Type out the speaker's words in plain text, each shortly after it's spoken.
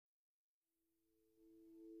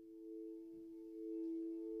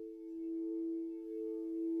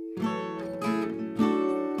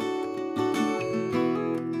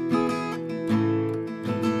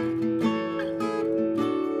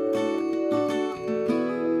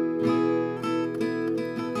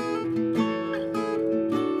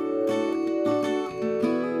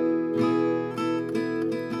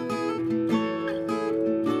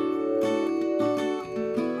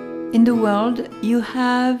in the world, you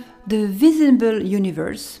have the visible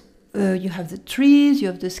universe. You have the trees, you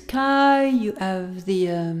have the sky, you have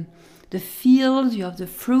the fields, you have the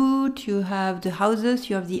fruit, you have the houses,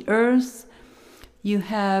 you have the earth, you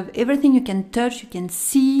have everything you can touch, you can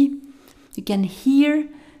see, you can hear,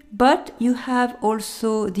 but you have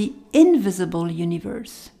also the invisible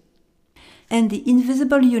universe. And the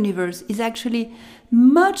invisible universe is actually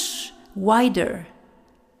much wider,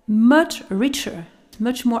 much richer,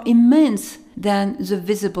 much more immense than the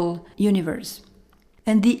visible universe.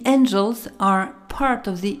 And the angels are part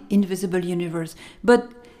of the invisible universe.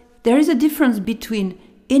 But there is a difference between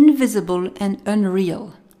invisible and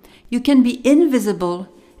unreal. You can be invisible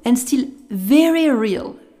and still very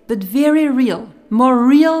real, but very real. More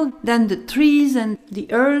real than the trees and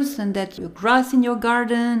the earth and that your grass in your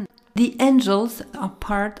garden. The angels are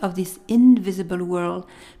part of this invisible world,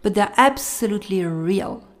 but they're absolutely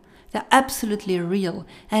real. They're absolutely real.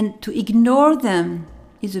 And to ignore them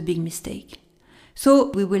is a big mistake.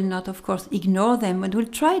 So we will not, of course, ignore them, but we'll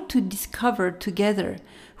try to discover together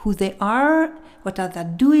who they are, what are they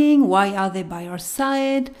doing, why are they by our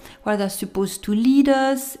side, what are they supposed to lead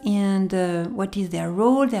us, and what is their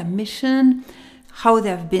role, their mission, how they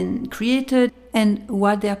have been created, and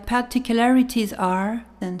what their particularities are,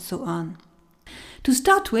 and so on. To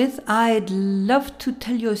start with, I'd love to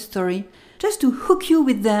tell you a story just to hook you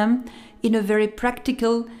with them in a very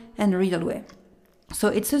practical and real way. So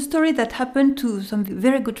it's a story that happened to some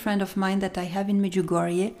very good friend of mine that I have in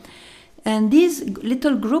Medjugorje. And this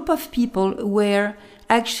little group of people were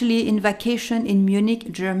actually in vacation in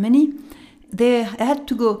Munich, Germany. They had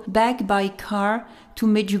to go back by car to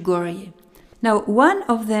Medjugorje. Now, one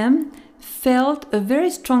of them felt a very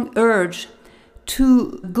strong urge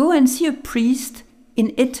to go and see a priest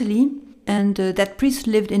in Italy, and that priest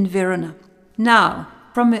lived in Verona. Now,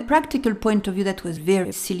 from a practical point of view, that was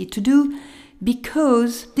very silly to do,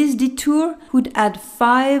 because this detour would add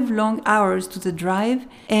 5 long hours to the drive,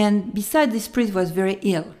 and besides, this priest was very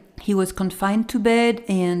ill. He was confined to bed,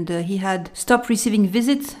 and he had stopped receiving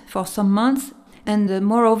visits for some months, and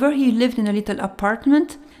moreover, he lived in a little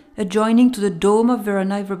apartment adjoining to the Dome of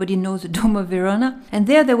Verona. Everybody knows the Dome of Verona. And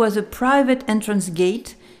there was a private entrance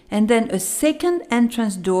gate, and then a second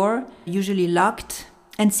entrance door, usually locked.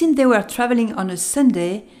 And since they were traveling on a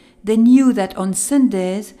Sunday, they knew that on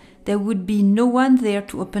Sundays, there would be no one there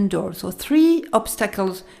to open doors. So 3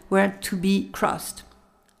 obstacles were to be crossed.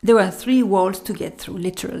 There were 3 walls to get through,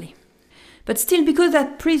 literally. But still, because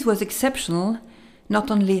that priest was exceptional,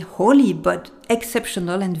 not only holy, but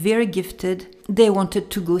exceptional and very gifted, they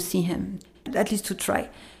wanted to go see him, at least to try.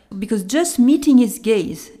 Because just meeting his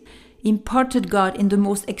gaze imparted God in the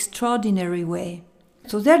most extraordinary way.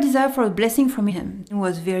 So their desire for a blessing from him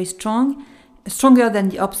was very strong, stronger than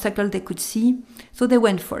the obstacle they could see, so they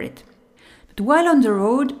went for it. But while on the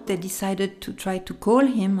road, they decided to try to call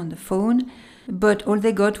him on the phone, but all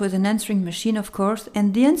they got was an answering machine, of course,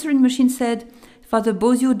 and the answering machine said, Father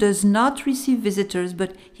Bozio does not receive visitors,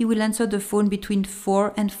 but he will answer the phone between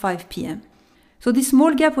 4 and 5 p.m. So this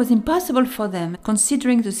small gap was impossible for them,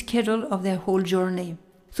 considering the schedule of their whole journey.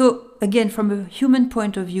 So again, from a human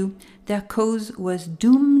point of view, their cause was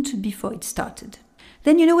doomed before it started.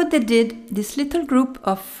 Then you know what they did? This little group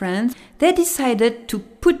of friends, they decided to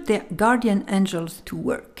put their guardian angels to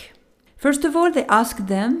work. First of all, they asked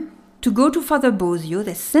them to go to Father Bozio.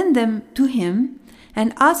 They sent them to him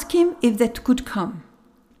and asked him if they could come.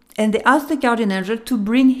 And they asked the guardian angel to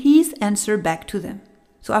bring his answer back to them.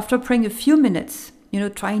 So after praying a few minutes,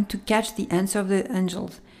 trying to catch the answer of the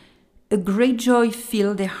angels, a great joy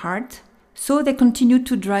filled their heart. So they continued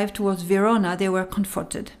to drive towards Verona. They were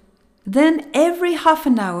comforted. Then every half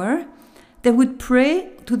an hour, they would pray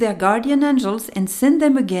to their guardian angels and send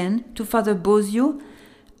them again to Father Bozio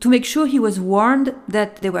to make sure he was warned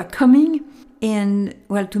that they were coming and,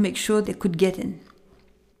 to make sure they could get in.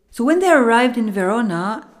 So when they arrived in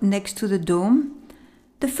Verona, next to the dome,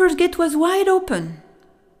 the first gate was wide open.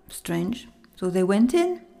 Strange. So they went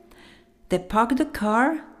in, they parked the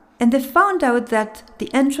car, and they found out that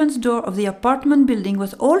the entrance door of the apartment building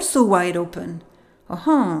was also wide open.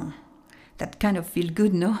 That kind of feel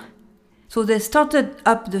good, no? So they started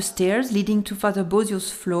up the stairs leading to Father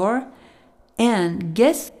Bozio's floor, and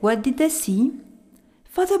guess what did they see?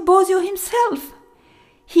 Father Bozio himself.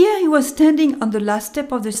 Here he was standing on the last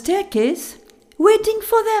step of the staircase, waiting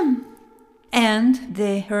for them. And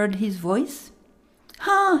they heard his voice.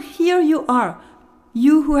 Here you are,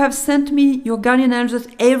 you who have sent me your guardian angels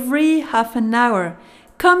every half an hour.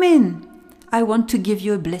 Come in, I want to give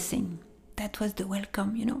you a blessing. That was the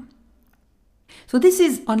welcome, So this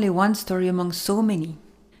is only one story among so many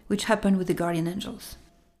which happened with the guardian angels.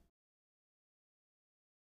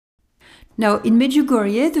 Now, in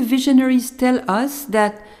Medjugorje, the visionaries tell us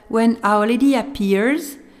that when Our Lady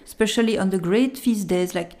appears, especially on the great feast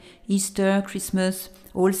days like Easter, Christmas,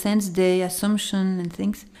 All Saints' Day, Assumption and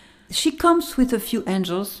things, she comes with a few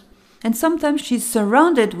angels, and sometimes she's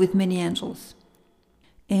surrounded with many angels.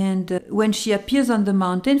 And when she appears on the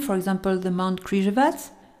mountain, for example, the Mount Križevac,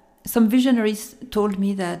 some visionaries told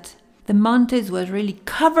me that the mountains were really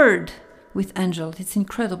covered with angels. It's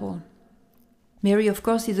incredible. Mary, of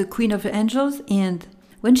course, is the queen of the angels, and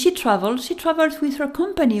when she travels with her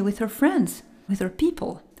company, with her friends, with her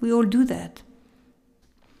people. We all do that.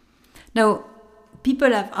 Now,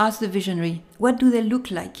 people have asked the visionary, what do they look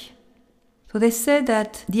like? So they said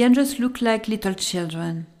that the angels look like little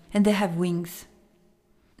children, and they have wings.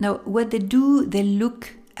 Now, what they do, they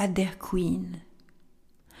look at their queen.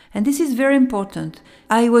 And this is very important.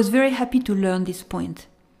 I was very happy to learn this point.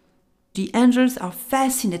 The angels are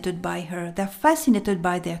fascinated by her. They're fascinated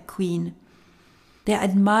by their queen. They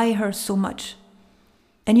admire her so much.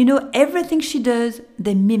 And you know, everything she does,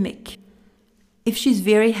 they mimic. If she's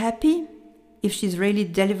very happy, if she's really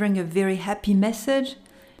delivering a very happy message,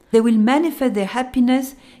 they will manifest their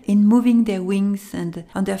happiness in moving their wings, and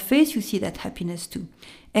on their face you see that happiness too.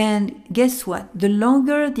 And guess what? The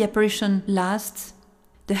longer the apparition lasts,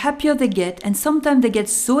 the happier they get, and sometimes they get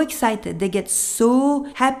so excited, they get so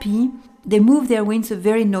happy, they move their wings a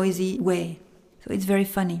very noisy way. So it's very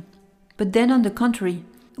funny. But then on the contrary,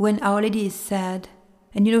 when Our Lady is sad,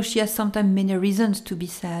 and you know she has sometimes many reasons to be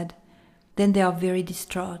sad, then they are very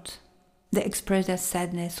distraught. They express their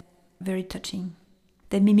sadness, very touching.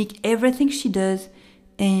 They mimic everything she does,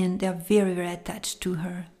 and they are very, very attached to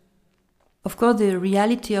her. Of course, the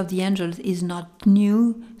reality of the angels is not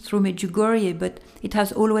new through Medjugorje, but it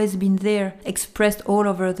has always been there, expressed all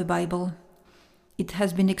over the Bible. It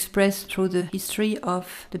has been expressed through the history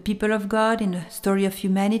of the people of God, in the story of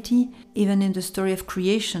humanity, even in the story of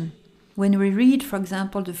creation. When we read, for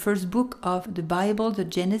example, the first book of the Bible, the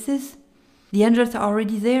Genesis, the angels are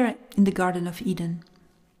already there in the Garden of Eden.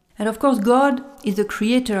 And of course, God is the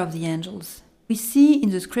creator of the angels. We see in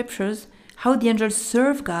the scriptures how the angels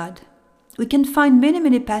serve God. We can find many,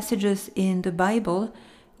 many passages in the Bible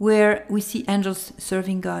where we see angels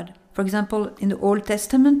serving God. For example, in the Old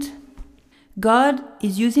Testament, God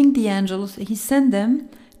is using the angels. He sent them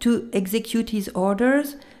to execute his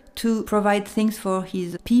orders, to provide things for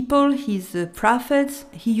his people, his prophets.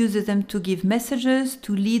 He uses them to give messages,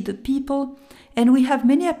 to lead the people. And we have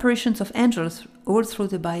many apparitions of angels all through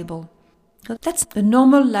the Bible. So that's the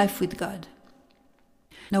normal life with God.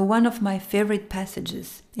 Now, one of my favorite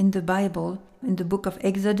passages in the Bible, in the book of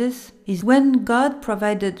Exodus, is when God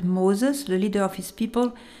provided Moses, the leader of his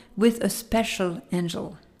people, with a special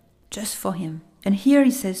angel, just for him. And here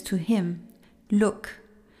he says to him, "Look,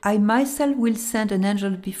 I myself will send an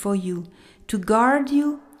angel before you to guard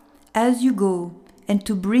you as you go and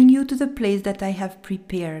to bring you to the place that I have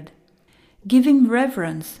prepared. Give him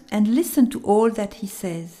reverence and listen to all that he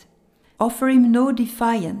says. Offer him no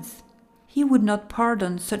defiance. He would not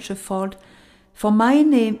pardon such a fault, for my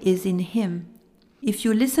name is in him. If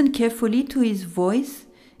you listen carefully to his voice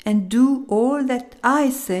and do all that I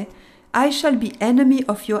say, I shall be enemy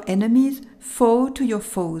of your enemies, foe to your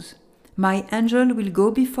foes. My angel will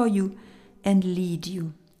go before you and lead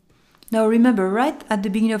you." Now remember, right at the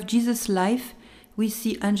beginning of Jesus' life, we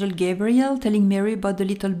see Angel Gabriel telling Mary about the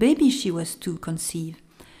little baby she was to conceive.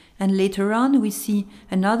 And later on, we see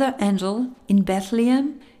another angel in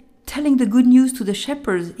Bethlehem telling the good news to the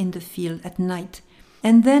shepherds in the field at night.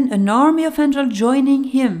 And then an army of angels joining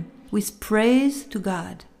him with praise to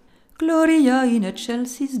God. Gloria in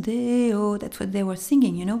excelsis Deo. That's what they were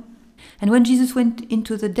singing, you know. And when Jesus went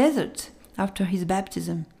into the desert after his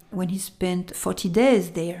baptism, when he spent 40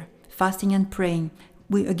 days there, fasting and praying,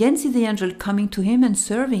 we again see the angel coming to him and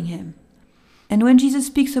serving him. And when Jesus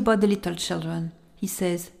speaks about the little children, he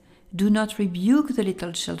says, "Do not rebuke the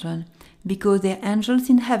little children, because their angels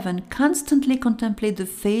in heaven constantly contemplate the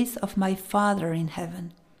face of my Father in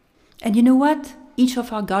heaven." And you know what? Each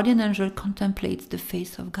of our guardian angels contemplates the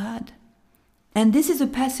face of God. And this is a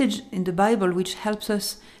passage in the Bible which helps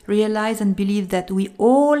us realize and believe that we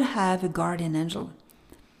all have a guardian angel.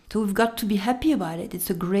 So we've got to be happy about it. It's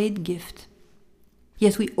a great gift.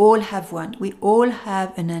 Yes, we all have one. We all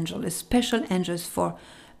have an angel, a special angel for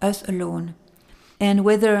us alone. And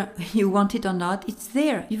whether you want it or not, it's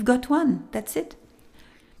there. You've got one. That's it.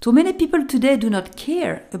 So many people today do not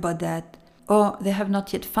care about that, or they have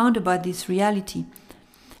not yet found about this reality.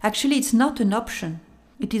 Actually, it's not an option.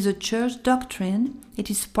 It is a church doctrine. It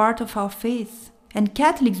is part of our faith. And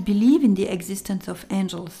Catholics believe in the existence of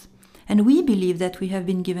angels. And we believe that we have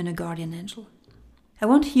been given a guardian angel. I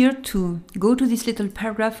want here to go to this little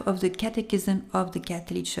paragraph of the Catechism of the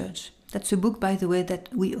Catholic Church. That's a book, by the way, that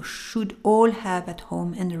we should all have at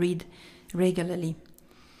home and read regularly.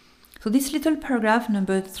 So this little paragraph,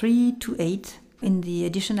 number 3 to 8, in the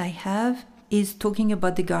edition I have, is talking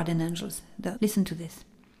about the guardian angels. Listen to this.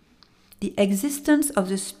 The existence of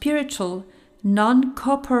the spiritual,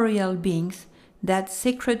 non-corporeal beings that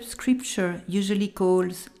sacred scripture usually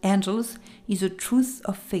calls angels is a truth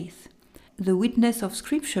of faith. The witness of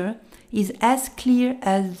scripture is as clear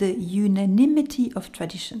as the unanimity of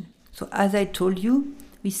tradition. So as I told you,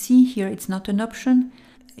 we see here it's not an option,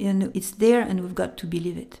 it's there and we've got to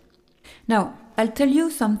believe it. Now, I'll tell you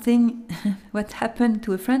something, what happened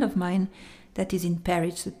to a friend of mine that is in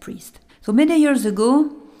Paris, a priest. So many years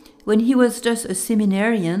ago, when he was just a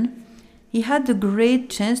seminarian, he had the great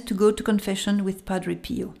chance to go to confession with Padre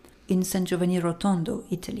Pio in San Giovanni Rotondo,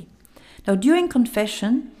 Italy. Now, during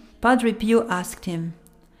confession, Padre Pio asked him,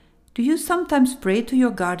 "Do you sometimes pray to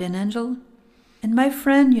your guardian angel?" And my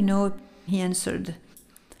friend, he answered,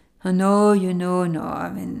 "No, no,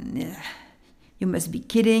 you must be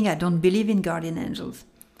kidding, I don't believe in guardian angels."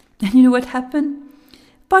 And you know what happened?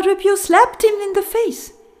 Padre Pio slapped him in the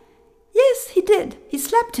face. Yes, he did. He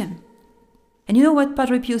slapped him. And you know what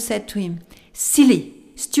Padre Pio said to him? "Silly,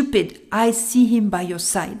 stupid, I see him by your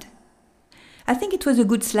side." I think it was a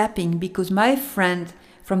good slapping because my friend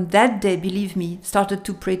from that day, believe me, started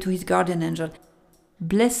to pray to his guardian angel.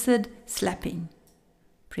 Blessed slapping.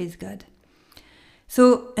 Praise God.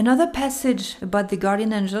 So another passage about the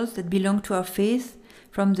guardian angels that belong to our faith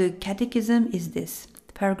from the Catechism is this,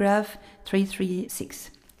 paragraph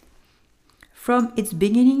 336. From its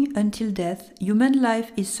beginning until death, human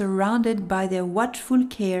life is surrounded by their watchful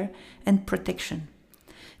care and protection.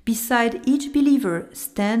 Beside each believer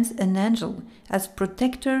stands an angel as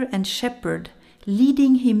protector and shepherd,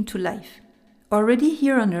 leading him to life. Already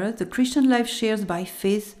here on earth, the Christian life shares by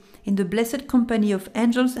faith in the blessed company of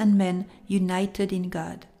angels and men united in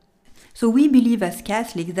God. So we believe as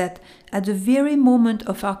Catholics that at the very moment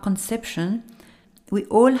of our conception, we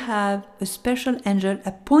all have a special angel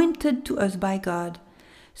appointed to us by God,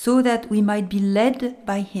 so that we might be led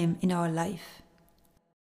by him in our life.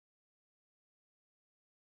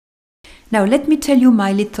 Now let me tell you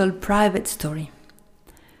my little private story.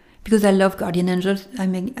 Because I love guardian angels,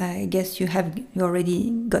 I guess you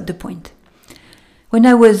already got the point. When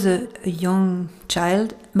I was a young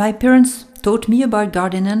child, my parents taught me about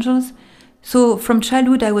guardian angels. So from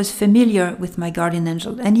childhood I was familiar with my guardian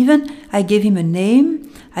angel. And even I gave him a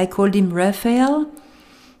name. I called him Raphael.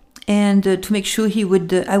 And to make sure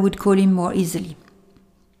I would call him more easily.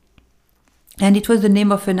 And it was the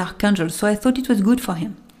name of an archangel, so I thought it was good for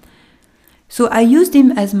him. So I used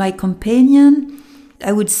him as my companion.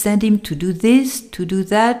 I would send him to do this, to do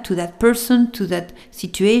that, to that person, to that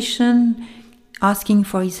situation, asking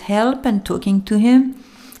for his help and talking to him.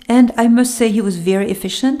 And I must say he was very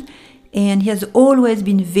efficient and he has always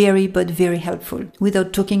been very, but very helpful.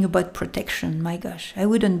 Without talking about protection, my gosh, I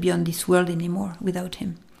wouldn't be on this world anymore without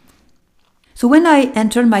him. So when I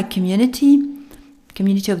entered my community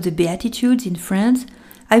of the Beatitudes in France,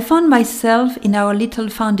 I found myself in our little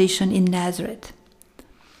foundation in Nazareth.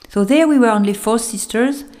 So there we were only 4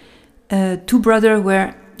 sisters. 2 brothers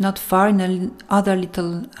were not far in another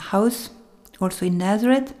little house, also in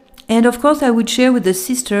Nazareth. And of course I would share with the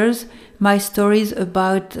sisters my stories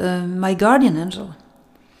about my guardian angel.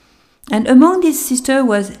 And among these sisters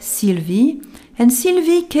was Sylvie. And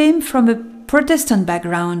Sylvie came from a Protestant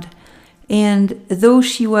background. And though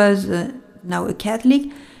she was now a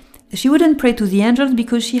Catholic, she wouldn't pray to the angels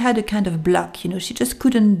because she had a kind of block, she just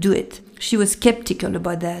couldn't do it. She was skeptical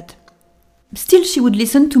about that. Still, she would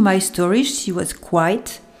listen to my stories. She was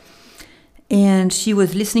quiet. And she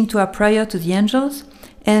was listening to our prayer to the angels.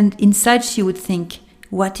 And inside she would think,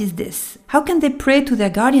 what is this? How can they pray to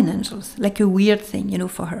their guardian angels? Like a weird thing,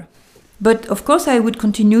 for her. But of course, I would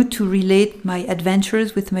continue to relate my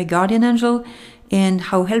adventures with my guardian angel and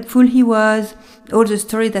how helpful he was, all the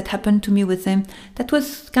story that happened to me with him. That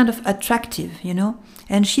was kind of attractive,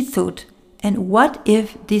 And she thought, and what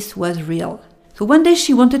if this was real? So one day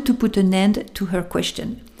she wanted to put an end to her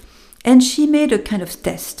question. And she made a kind of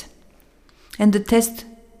test. And the test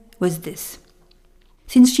was this.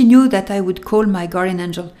 Since she knew that I would call my guardian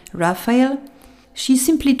angel Raphael, she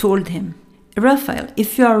simply told him, Raphael,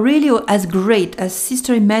 if you are really as great as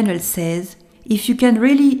Sister Emmanuel says, if you can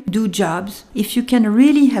really do jobs, if you can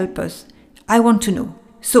really help us, I want to know.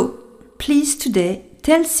 So, please today,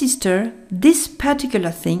 tell Sister this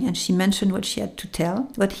particular thing, and she mentioned what he had to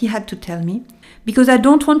tell me, because I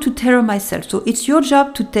don't want to tell her myself. So it's your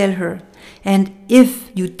job to tell her. And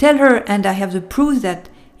if you tell her and I have the proof that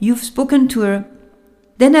you've spoken to her,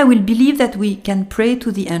 then I will believe that we can pray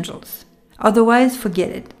to the angels. Otherwise, forget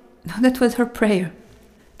it. That was her prayer.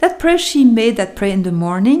 That prayer, she made that prayer in the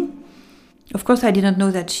morning. Of course, I didn't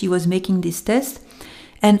know that she was making this test.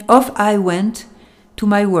 And off I went to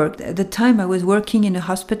my work. At the time, I was working in a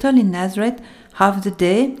hospital in Nazareth, half the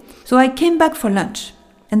day. So I came back for lunch.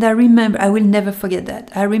 And I remember, I will never forget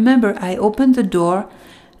that. I remember I opened the door.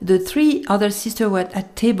 The 3 other sisters were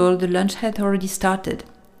at table. The lunch had already started.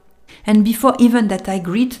 And before even that I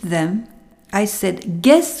greeted them, I said,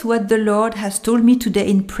 guess what the Lord has told me today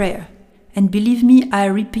in prayer? And believe me, I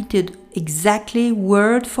repeated exactly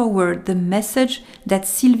word for word the message that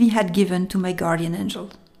Sylvie had given to my guardian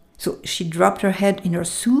angel. So she dropped her head in her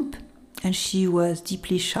soup and she was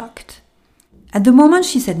deeply shocked. At the moment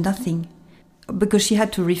she said nothing because she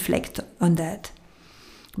had to reflect on that.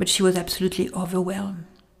 But she was absolutely overwhelmed.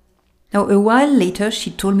 Now a while later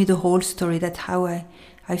she told me the whole story, that's how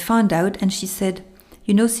I found out, and she said,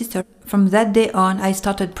 you know, sister, from that day on I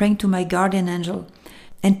started praying to my guardian angel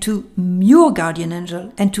and to your guardian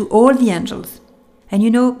angel and to all the angels. And you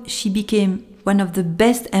know, she became one of the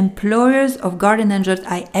best employers of guardian angels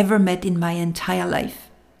I ever met in my entire life.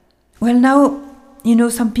 Well, now, you know,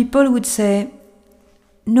 some people would say,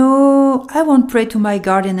 no, I won't pray to my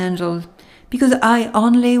guardian angel because I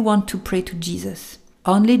only want to pray to Jesus.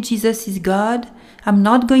 Only Jesus is God. I'm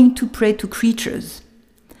not going to pray to creatures.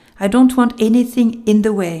 I don't want anything in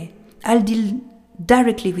the way. I'll deal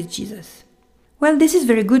directly with Jesus. Well, this is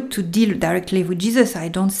very good to deal directly with Jesus. I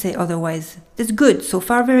don't say otherwise. That's good. So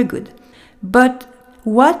far, very good. But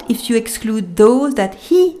what if you exclude those that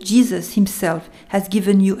He, Jesus Himself, has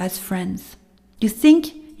given you as friends? You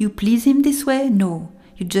think you please Him this way? No.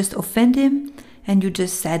 You just offend Him and you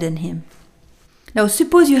just sadden Him. Now,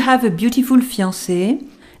 suppose you have a beautiful fiancé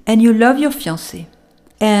and you love your fiancé.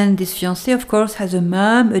 And this fiancée, of course, has a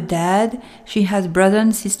mom, a dad, she has brothers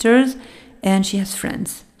and sisters, and she has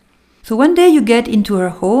friends. So one day you get into her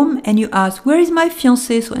home and you ask, where is my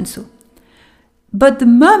fiancé so-and-so? But the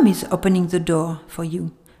mom is opening the door for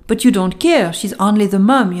you. But you don't care, she's only the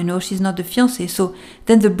mom, you know, she's not the fiancé. So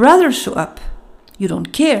then the brothers show up. You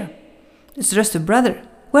don't care, it's just a brother.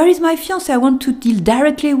 Where is my fiancé? I want to deal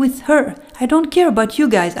directly with her. I don't care about you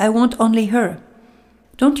guys, I want only her.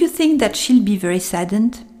 Don't you think that she'll be very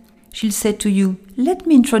saddened? She'll say to you, let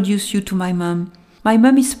me introduce you to my mom. My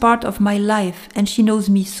mom is part of my life and she knows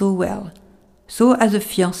me so well. So as a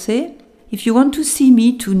fiancé, if you want to see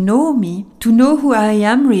me, to know who I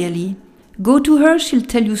am really, go to her, she'll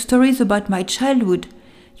tell you stories about my childhood.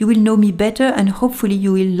 You will know me better and hopefully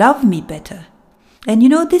you will love me better. And you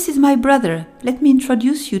know, this is my brother. Let me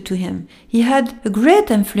introduce you to him. He had a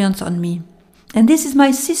great influence on me. And this is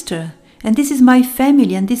my sister. And this is my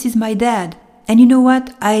family, and this is my dad. And you know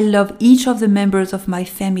what? I love each of the members of my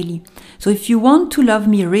family. So if you want to love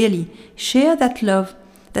me really, share that love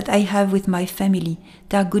that I have with my family.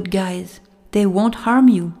 They are good guys. They won't harm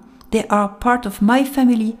you. They are part of my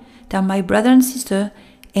family. They are my brother and sister.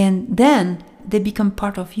 And then they become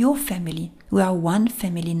part of your family. We are one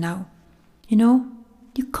family now. You know,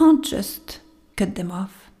 you can't just cut them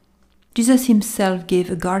off. Jesus Himself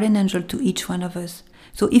gave a guardian angel to each one of us.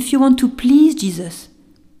 So if you want to please Jesus,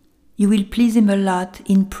 you will please Him a lot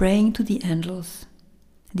in praying to the angels.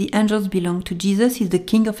 The angels belong to Jesus. He's the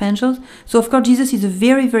King of angels. So of course Jesus is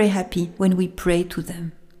very, very happy when we pray to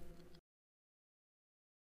them.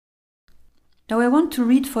 Now I want to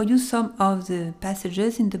read for you some of the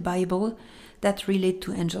passages in the Bible that relate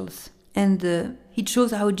to angels. And it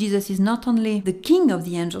shows how Jesus is not only the King of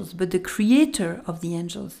the angels, but the creator of the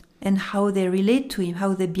angels, and how they relate to Him,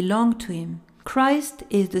 how they belong to Him. Christ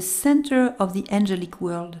is the center of the angelic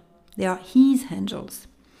world. They are His angels.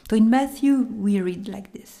 So in Matthew, we read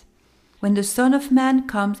like this. When the Son of Man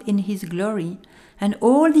comes in His glory, and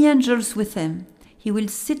all the angels with Him, He will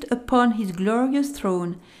sit upon His glorious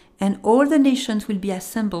throne, and all the nations will be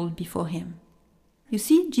assembled before Him. You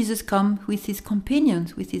see, Jesus comes with His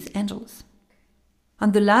companions, with His angels.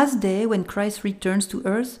 On the last day, when Christ returns to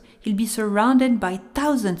earth, He'll be surrounded by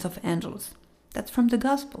thousands of angels. That's from the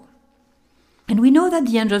Gospel. And we know that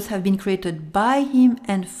the angels have been created by Him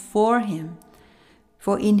and for Him.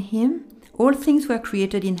 For in Him, all things were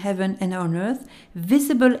created in heaven and on earth,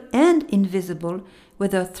 visible and invisible,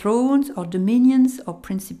 whether thrones or dominions or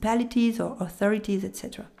principalities or authorities,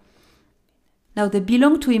 etc. Now they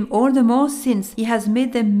belong to Him all the more since He has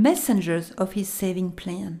made them messengers of His saving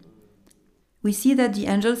plan. We see that the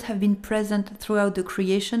angels have been present throughout the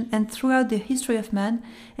creation and throughout the history of man,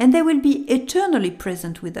 and they will be eternally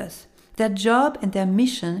present with us. Their job and their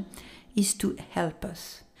mission is to help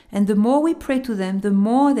us. And the more we pray to them, the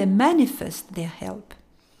more they manifest their help.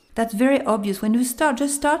 That's very obvious. When you start,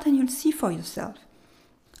 just start and you'll see for yourself.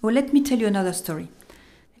 Well, let me tell you another story.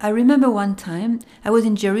 I remember one time I was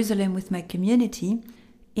in Jerusalem with my community,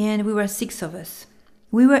 and we were 6 of us.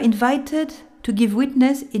 We were invited to give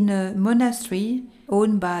witness in a monastery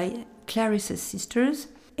owned by Clarissa's sisters,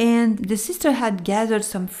 and the sister had gathered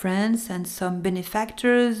some friends and some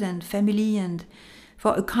benefactors and family and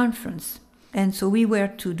for a conference. And so we were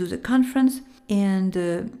to do the conference, and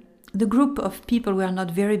the group of people were not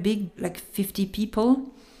very big, like 50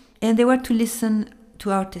 people, and they were to listen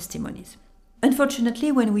to our testimonies.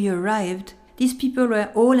 Unfortunately, when we arrived, these people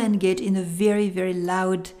were all engaged in a very, very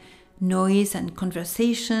loud noise and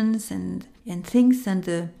conversations and things.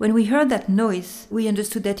 And when we heard that noise, we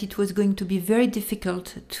understood that it was going to be very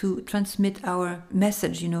difficult to transmit our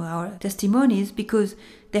message, our testimonies, because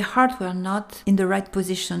their hearts were not in the right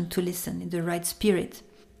position to listen, in the right spirit.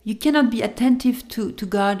 You cannot be attentive to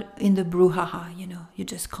God in the brouhaha, you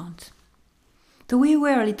just can't. So we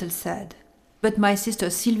were a little sad. But my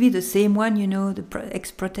sister Sylvie, the same one, the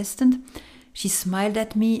ex-Protestant, she smiled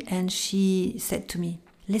at me and she said to me,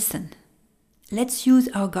 "Listen, let's use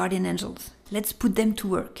our guardian angels. Let's put them to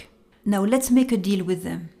work. Now let's make a deal with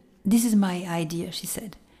them. This is my idea," she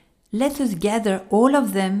said. "Let us gather all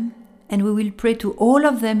of them and we will pray to all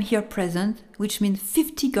of them here present, which means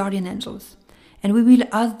 50 guardian angels. And we will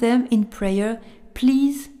ask them in prayer,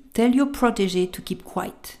 please tell your protégé to keep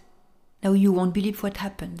quiet." Now you won't believe what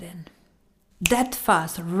happened then. That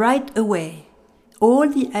fast, right away, all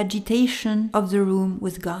the agitation of the room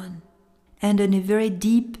was gone, and a very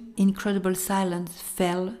deep, incredible silence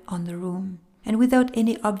fell on the room, and without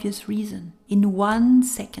any obvious reason, in 1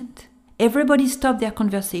 second. Everybody stopped their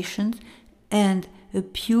conversations, and a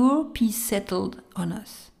pure peace settled on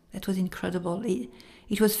us. That was incredible.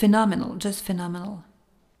 It was phenomenal, just phenomenal.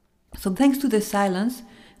 So thanks to the silence,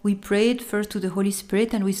 we prayed first to the Holy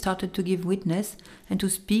Spirit, and we started to give witness and to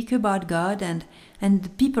speak about God, and the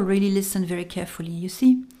people really listened very carefully. You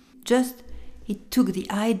see, just it took the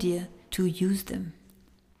idea to use them.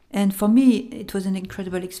 And for me, it was an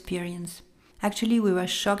incredible experience. Actually, we were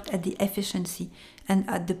shocked at the efficiency and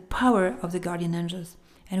at the power of the guardian angels,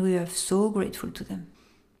 and we were so grateful to them.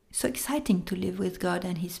 So exciting to live with God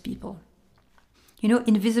and His people.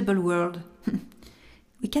 Invisible world,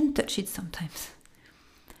 we can touch it sometimes.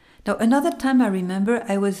 Now, another time I remember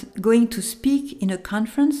I was going to speak in a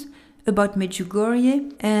conference about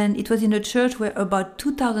Medjugorje, and it was in a church where about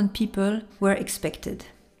 2,000 people were expected.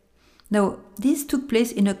 Now, this took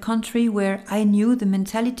place in a country where I knew the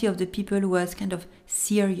mentality of the people was kind of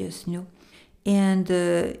serious, and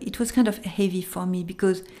it was kind of heavy for me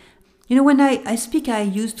because, when I speak, I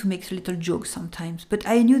used to make little jokes sometimes, but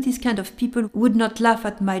I knew these kind of people would not laugh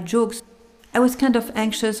at my jokes. I was kind of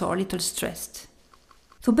anxious or a little stressed.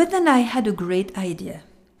 But then I had a great idea.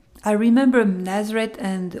 I remember Nazareth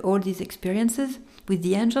and all these experiences with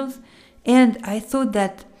the angels, and I thought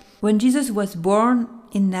that when Jesus was born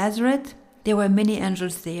in Nazareth, there were many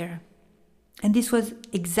angels there. And this was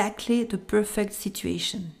exactly the perfect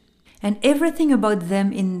situation. And everything about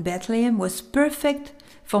them in Bethlehem was perfect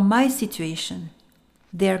for my situation.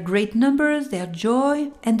 Their great numbers, their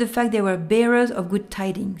joy, and the fact they were bearers of good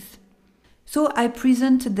tidings. So I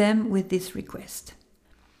presented them with this request.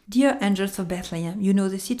 "Dear angels of Bethlehem, you know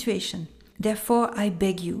the situation. Therefore, I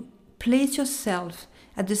beg you, place yourself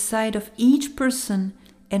at the side of each person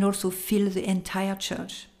and also fill the entire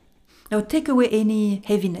church. Now take away any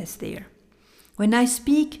heaviness there. When I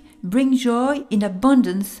speak, bring joy in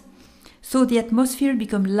abundance so the atmosphere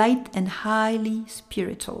become light and highly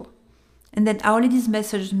spiritual, and that Our Lady's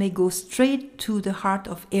message may go straight to the heart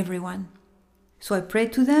of everyone." So I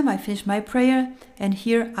prayed to them, I finished my prayer, and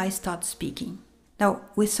here I start speaking. Now,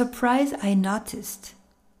 with surprise, I noticed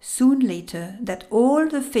soon later that all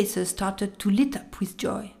the faces started to lit up with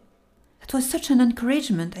joy. That was such an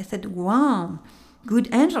encouragement. I said, wow, good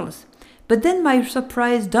angels. But then my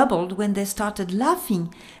surprise doubled when they started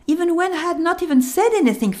laughing, even when I had not even said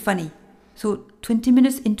anything funny. So 20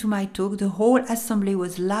 minutes into my talk, the whole assembly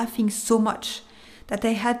was laughing so much that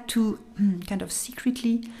I had to kind of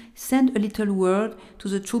secretly send a little word to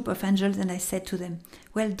the troop of angels, and I said to them,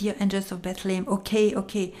 "Well, dear angels of Bethlehem,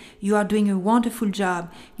 okay, you are doing a wonderful job.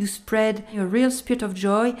 You spread a real spirit of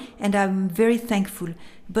joy, and I'm very thankful.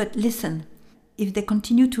 But listen, if they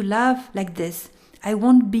continue to laugh like this, I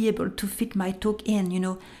won't be able to fit my talk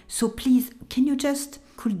in, So please, can you just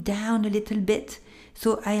cool down a little bit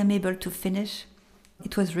so I am able to finish?"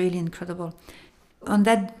 It was really incredible. On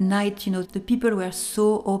that night, the people were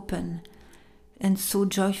so open and so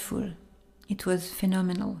joyful. It was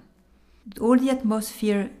phenomenal. All the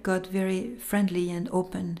atmosphere got very friendly and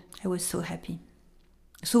open. I was so happy.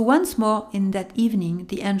 So once more in that evening,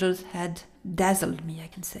 the angels had dazzled me, I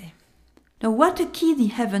can say. Now what a key the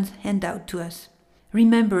heavens hand out to us.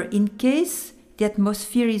 Remember, in case the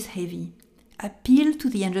atmosphere is heavy, appeal to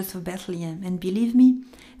the angels of Bethlehem, and believe me,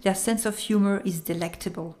 their sense of humor is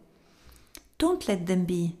delectable. Don't let them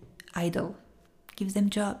be idle. Give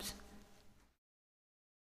them jobs.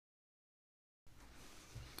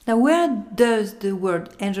 Now, where does the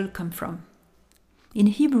word angel come from? In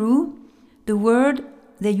Hebrew, the word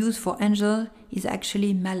they use for angel is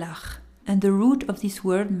actually malach, and the root of this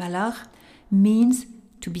word, malach, means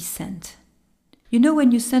to be sent. You know,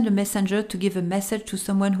 when you send a messenger to give a message to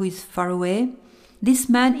someone who is far away, this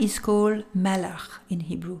man is called malach in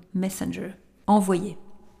Hebrew, messenger, envoyé.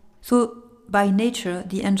 So, by nature,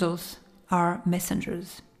 the angels are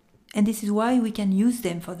messengers, and this is why we can use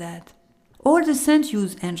them for that. All the saints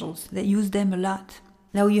use angels, they use them a lot.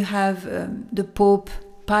 Now you have the Pope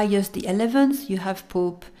Pius XI, you have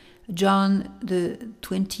Pope John the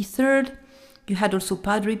 23rd, you had also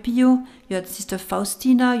Padre Pio, you had Sister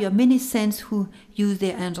Faustina, you have many saints who use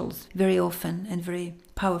their angels very often and very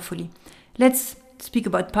powerfully. Let's speak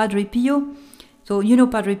about Padre Pio. So you know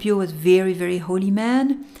Padre Pio was a very, very holy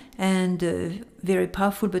man and very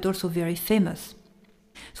powerful but also very famous.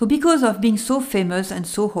 So because of being so famous and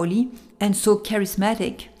so holy and so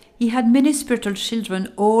charismatic, he had many spiritual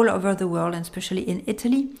children all over the world, and especially in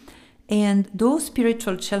Italy. And those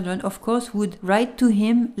spiritual children, of course, would write to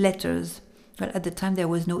him letters. Well, at the time there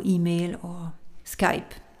was no email or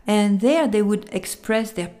Skype. And there they would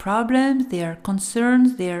express their problems, their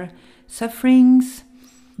concerns, their sufferings.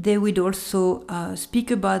 They would also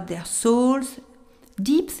speak about their souls,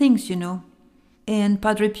 deep things, you know. And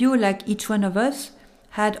Padre Pio, like each one of us,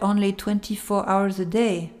 had only 24 hours a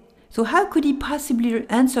day. So how could he possibly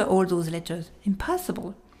answer all those letters?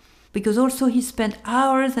 Impossible. Because also he spent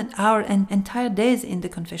hours and hours and entire days in the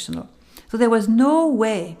confessional. So there was no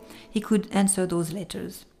way he could answer those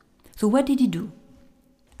letters. So what did he do?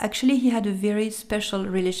 Actually, he had a very special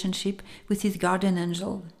relationship with his guardian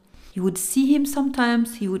angel. He would see him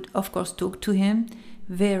sometimes, he would of course talk to him,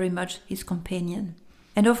 very much his companion.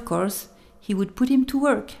 And of course, he would put him to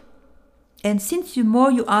work. And since the more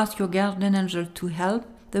you ask your guardian angel to help,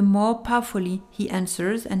 the more powerfully he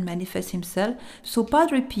answers and manifests himself. So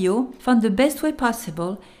Padre Pio found the best way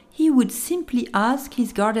possible. He would simply ask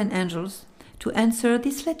his guardian angels to answer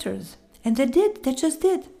these letters. And they did, they just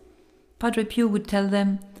did. Padre Pio would tell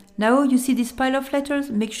them, now you see this pile of letters,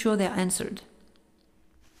 make sure they're answered.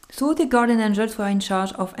 So the guardian angels were in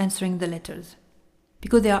charge of answering the letters.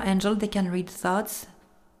 Because they are angels, they can read thoughts,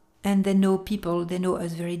 and they know people, they know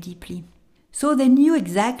us very deeply. So they knew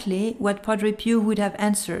exactly what Padre Pio would have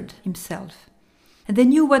answered himself. And they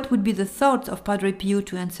knew what would be the thoughts of Padre Pio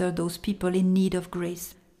to answer those people in need of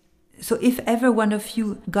grace. So if ever one of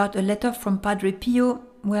you got a letter from Padre Pio,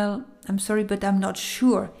 well, I'm sorry, but I'm not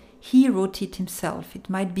sure. He wrote it himself. It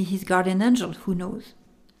might be his guardian angel, who knows.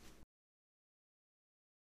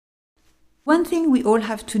 One thing we all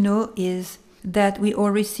have to know is that we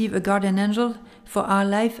all receive a guardian angel for our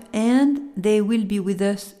life, and they will be with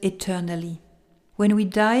us eternally. When we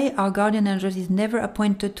die, our guardian angel is never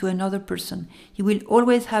appointed to another person. He will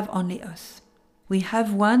always have only us. We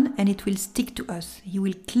have one, and it will stick to us. He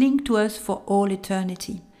will cling to us for all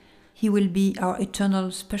eternity. He will be our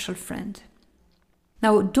eternal special friend.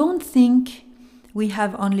 Now, don't think we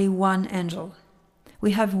have only one angel.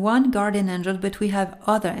 We have one guardian angel, but we have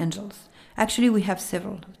other angels. Actually, we have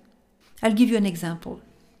several. I'll give you an example.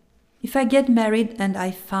 If I get married and I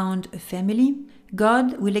found a family,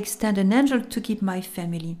 God will extend an angel to keep my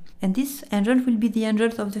family. And this angel will be the angel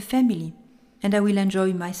of the family. And I will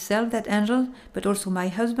enjoy myself, that angel, but also my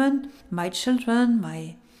husband, my children,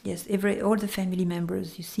 all the family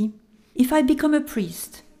members, you see. If I become a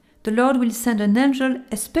priest, the Lord will send an angel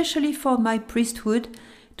especially for my priesthood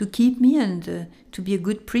to keep me and to be a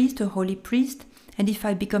good priest, a holy priest. And if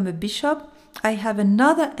I become a bishop, I have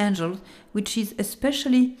another angel which is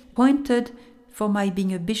especially appointed for my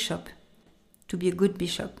being a bishop, to be a good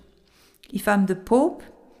bishop. If I'm the Pope,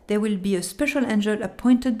 there will be a special angel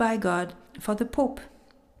appointed by God for the Pope.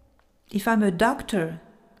 If I'm a doctor,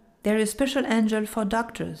 there is a special angel for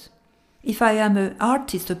doctors. If I am an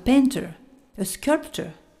artist, a painter, a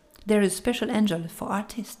sculptor, there is a special angel for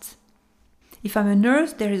artists. If I'm a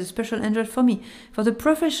nurse, there is a special angel for me. For the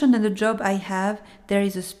profession and the job I have, there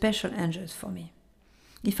is a special angel for me.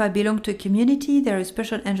 If I belong to a community, there is a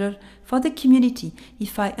special angel for the community.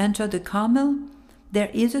 If I enter the Carmel,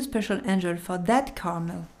 there is a special angel for that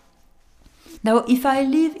Carmel. Now, if I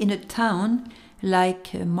live in a town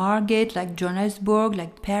like Margate, like Johannesburg,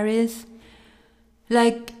 like Paris,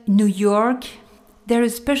 like New York. There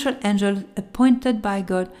is a special angel appointed by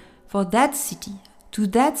God for that city, to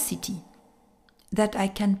that city, that I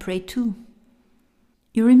can pray to.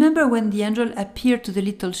 You remember when the angel appeared to the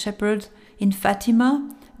little shepherds in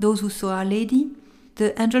Fatima, those who saw Our Lady?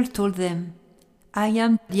 The angel told them, I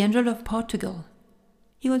am the angel of Portugal.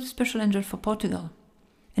 He was a special angel for Portugal.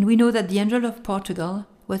 And we know that the angel of Portugal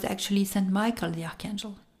was actually Saint Michael the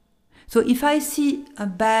Archangel. So if I see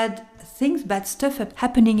bad things, bad stuff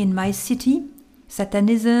happening in my city,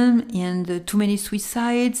 Satanism and too many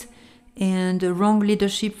suicides and wrong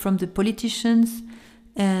leadership from the politicians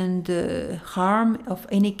and harm of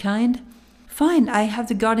any kind, fine, I have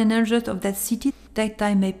the guardian angels of that city that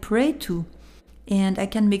I may pray to, and I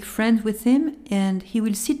can make friends with him, and he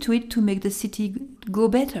will see to it to make the city go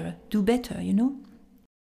better, do better, you know.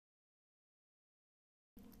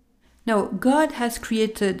 Now, God has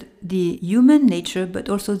created the human nature, but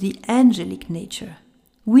also the angelic nature.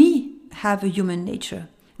 We have a human nature,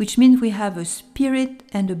 which means we have a spirit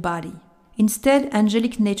and a body. Instead,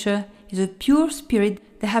 angelic nature is a pure spirit.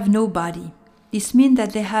 They have no body. This means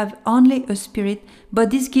that they have only a spirit, but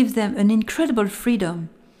this gives them an incredible freedom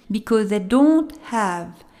because they don't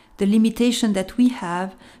have the limitation that we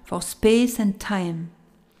have for space and time.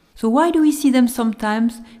 So why do we see them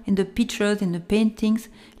sometimes in the pictures, in the paintings,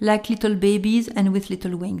 like little babies and with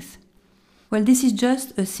little wings? Well, this is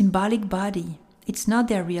just a symbolic body. It's not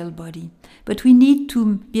their real body. But we need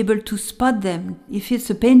to be able to spot them. If it's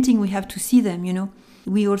a painting, we have to see them, you know.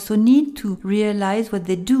 We also need to realize what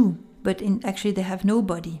they do, but actually they have no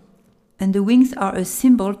body. And the wings are a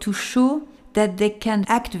symbol to show that they can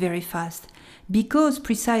act very fast, because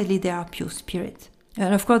precisely they are pure spirit.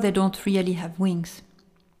 And of course they don't really have wings.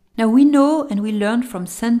 Now we know and we learn from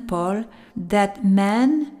St. Paul that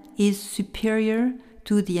man is superior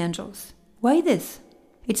to the angels. Why this?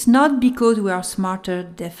 It's not because we are smarter,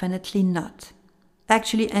 definitely not.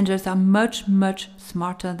 Actually, angels are much, much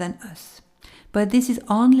smarter than us. But this is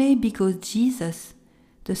only because Jesus,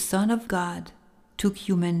 the Son of God, took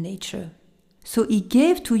human nature. So he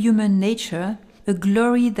gave to human nature a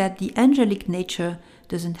glory that the angelic nature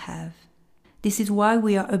doesn't have. This is why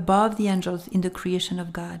we are above the angels in the creation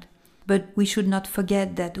of God. But we should not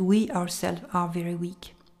forget that we ourselves are very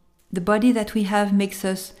weak. The body that we have makes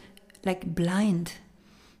us like blind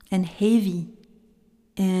and heavy,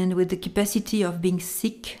 and with the capacity of being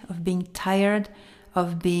sick, of being tired,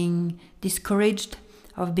 of being discouraged,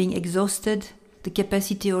 of being exhausted, the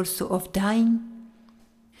capacity also of dying.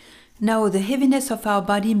 Now, the heaviness of our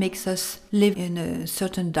body makes us live in a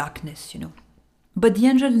certain darkness, you know. But the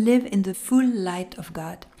angels live in the full light of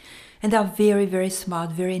God, and are very, very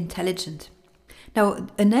smart, very intelligent. Now,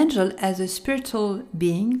 an angel, as a spiritual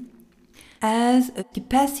being, has a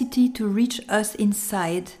capacity to reach us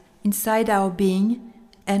inside our being,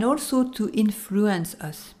 and also to influence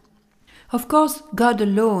us. Of course, God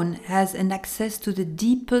alone has an access to the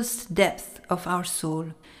deepest depth of our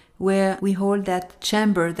soul, where we hold that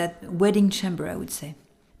chamber, that wedding chamber, I would say.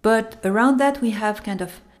 But around that we have kind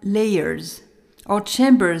of layers or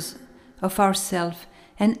chambers of ourself,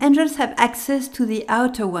 and angels have access to the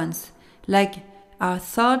outer ones, like our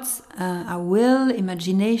thoughts, our will,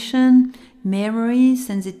 imagination, memory,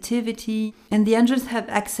 sensitivity, and the angels have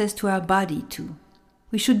access to our body too.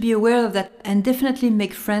 We should be aware of that and definitely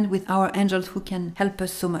make friends with our angels who can help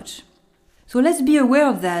us so much. So let's be aware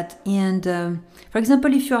of that. And for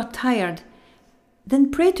example, if you are tired,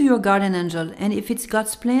 then pray to your guardian angel. And if it's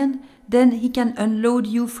God's plan, then he can unload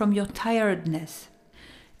you from your tiredness.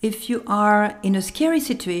 If you are in a scary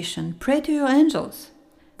situation, pray to your angels.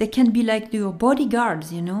 They can be like your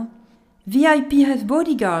bodyguards, you know. VIP has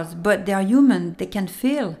bodyguards, but they are human, they can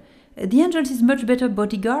fail. The angels is much better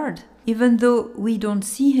bodyguard, even though we don't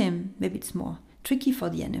see him. Maybe it's more tricky for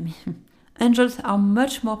the enemy. Angels are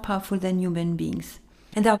much more powerful than human beings,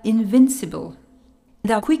 and they are invincible.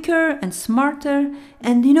 They are quicker and smarter,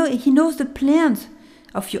 and you know, he knows the plans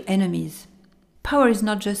of your enemies. Power is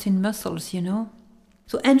not just in muscles, you know.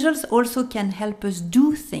 So angels also can help us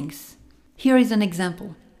do things. Here is an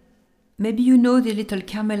example. Maybe you know the little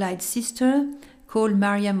Carmelite sister called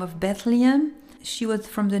Mariam of Bethlehem. She was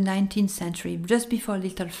from the 19th century, just before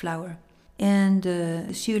Little Flower. And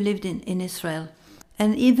she lived in Israel.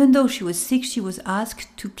 And even though she was sick, she was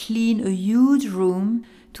asked to clean a huge room,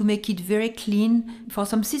 to make it very clean. For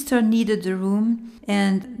some sister needed the room,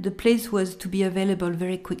 and the place was to be available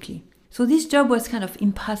very quickly. So this job was kind of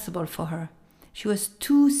impossible for her. She was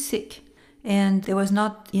too sick, and there was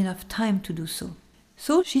not enough time to do so.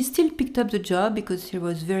 So she still picked up the job because she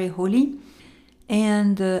was very holy.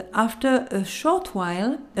 And after a short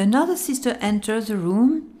while, another sister enters the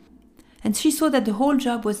room, and she saw that the whole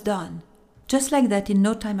job was done, just like that, in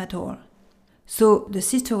no time at all. So the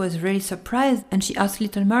sister was really surprised, and she asked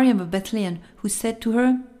little Mariam of Bethlehem, who said to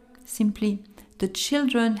her simply, "The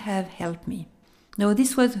children have helped me." Now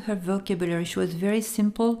this was her vocabulary. She was very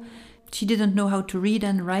simple. She didn't know how to read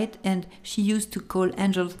and write, and she used to call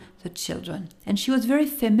angels the children. And she was very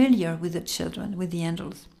familiar with the children, with the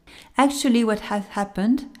angels. Actually, what had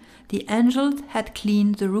happened, the angels had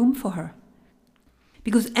cleaned the room for her.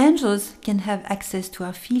 Because angels can have access to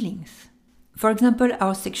our feelings. For example,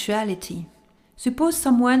 our sexuality. Suppose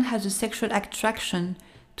someone has a sexual attraction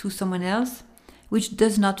to someone else, which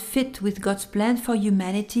does not fit with God's plan for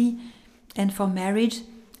humanity and for marriage,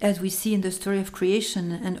 as we see in the story of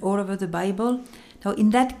creation and all over the Bible. Now, in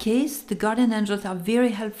that case, the guardian angels are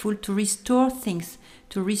very helpful to restore things,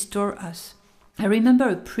 to restore us. I remember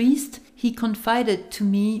a priest, he confided to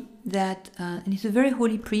me that, and he's a very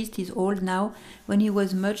holy priest, he's old now, when he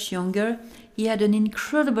was much younger, he had an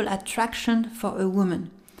incredible attraction for a woman.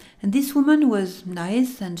 And this woman was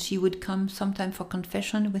nice, and she would come sometime for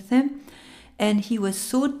confession with him. And he was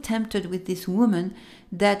so tempted with this woman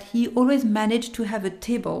that he always managed to have a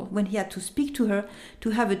table, when he had to speak to her,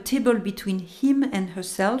 to have a table between him and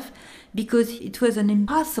herself, because it was an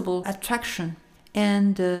impossible attraction,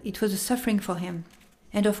 and it was a suffering for him.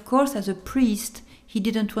 And of course, as a priest, he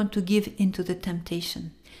didn't want to give into the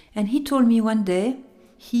temptation. And he told me one day,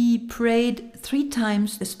 he prayed 3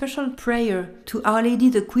 times a special prayer to Our Lady,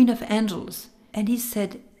 the Queen of Angels. And he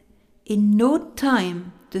said, "In no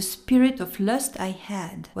time, the spirit of lust I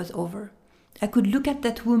had was over. I could look at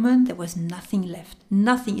that woman, there was nothing left.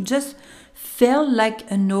 Nothing. It just felt like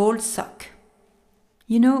an old sock."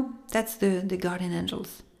 You know, that's the guardian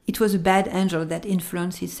angels. It was a bad angel that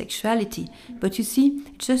influenced his sexuality. But you see,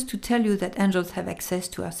 just to tell you that angels have access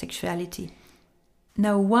to our sexuality.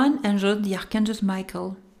 Now, one angel, the Archangel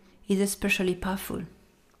Michael, is especially powerful.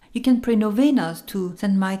 You can pray novenas to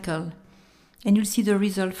Saint Michael, and you'll see the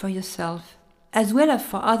result for yourself. As well as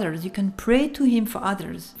for others, you can pray to him for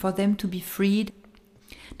others, for them to be freed.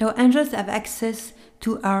 Now, angels have access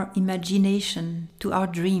to our imagination, to our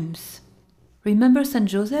dreams. Remember Saint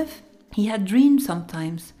Joseph? He had dreams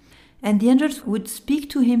sometimes, and the angels would speak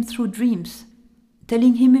to him through dreams,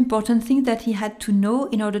 telling him important things that he had to know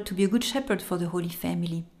in order to be a good shepherd for the Holy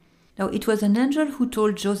Family. Now, it was an angel who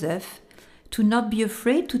told Joseph to not be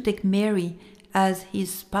afraid to take Mary as his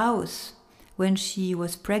spouse when she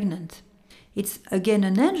was pregnant. It's again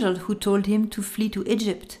an angel who told him to flee to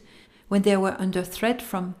Egypt when they were under threat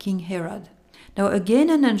from King Herod. Now again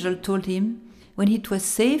an angel told him when it was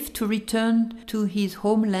safe to return to his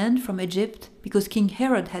homeland from Egypt because King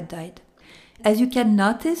Herod had died. As you can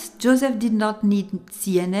notice, Joseph did not need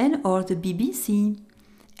CNN or the BBC.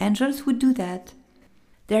 Angels would do that.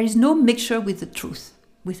 There is no mixture with the truth,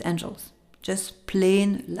 with angels, just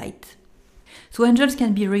plain light. So angels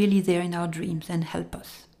can be really there in our dreams and help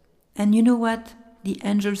us. And you know what? The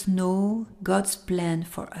angels know God's plan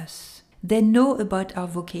for us. They know about our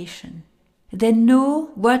vocation. They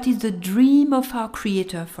know what is the dream of our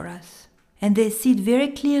Creator for us. And they see it very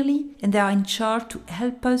clearly, and they are in charge to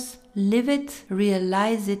help us live it,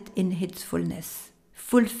 realize it in its fullness,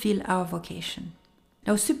 fulfill our vocation.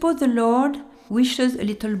 Now suppose the Lord wishes a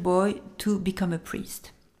little boy to become a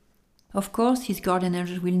priest. Of course, his guardian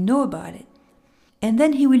angel will know about it. And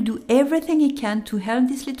then he will do everything he can to help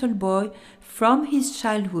this little boy from his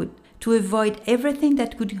childhood to avoid everything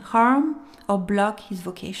that could harm or block his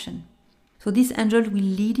vocation. So this angel will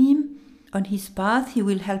lead him on his path. He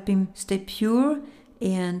will help him stay pure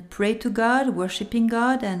and pray to God, worshiping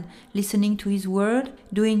God and listening to his word,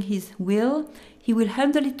 doing his will. He will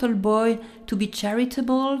help the little boy to be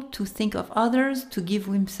charitable, to think of others, to give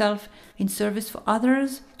himself in service for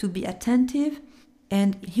others, to be attentive.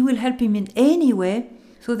 And he will help him in any way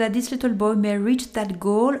so that this little boy may reach that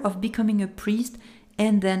goal of becoming a priest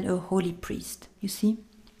and then a holy priest. You see?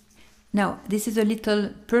 Now, this is a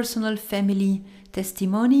little personal family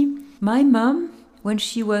testimony. My mom, when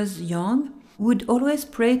she was young, would always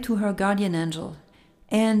pray to her guardian angel.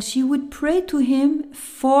 And she would pray to him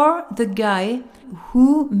for the guy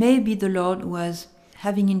who maybe the Lord was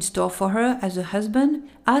having in store for her as a husband,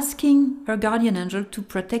 asking her guardian angel to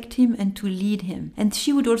protect him and to lead him. And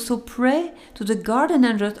she would also pray to the guardian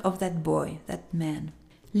angel of that boy, that man.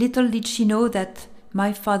 Little did she know that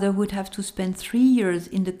my father would have to spend 3 years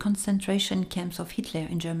in the concentration camps of Hitler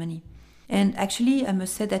in Germany. And actually, I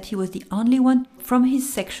must say that he was the only one from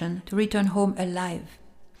his section to return home alive.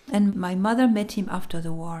 And my mother met him after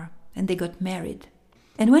the war, and they got married.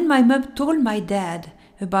 And when my mom told my dad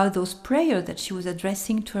about those prayers that she was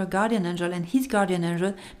addressing to her guardian angel and his guardian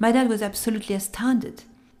angel, my dad was absolutely astounded.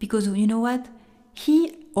 Because you know what?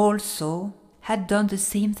 He also had done the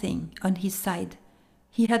same thing on his side.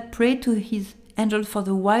 He had prayed to his angel for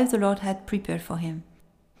the wife the Lord had prepared for him.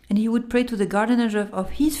 And he would pray to the guardian angel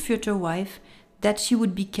of his future wife that she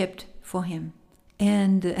would be kept for him.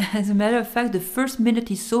 And as a matter of fact, the first minute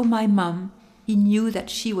he saw my mom, he knew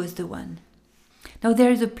that she was the one. Now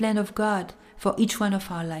there is a plan of God for each one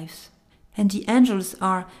of our lives. And the angels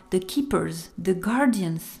are the keepers, the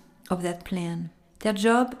guardians of that plan. Their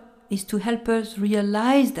job is to help us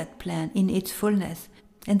realize that plan in its fullness.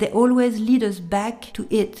 And they always lead us back to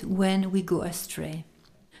it when we go astray.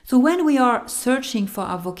 So when we are searching for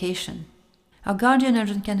our vocation, our guardian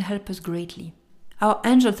angel can help us greatly. Our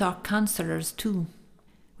angels are counselors too.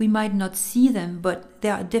 We might not see them, but they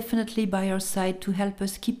are definitely by our side to help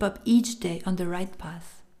us keep up each day on the right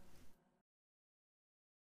path.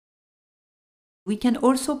 We can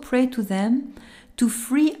also pray to them to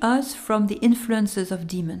free us from the influences of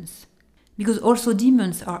demons, because also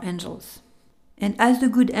demons are angels. And as the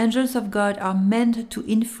good angels of God are meant to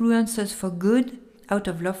influence us for good out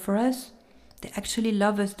of love for us, they actually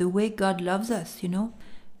love us the way God loves us,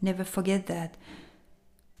 Never forget that.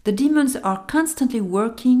 The demons are constantly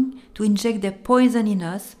working to inject their poison in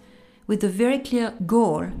us with a very clear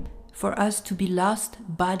goal for us to be lost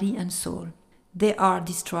body and soul. They are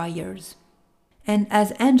destroyers. And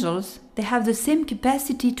as angels, they have the same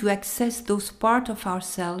capacity to access those parts of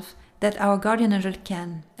ourselves that our guardian angel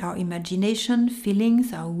can. Our imagination,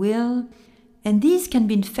 feelings, our will. And these can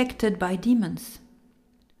be infected by demons,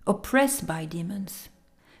 oppressed by demons.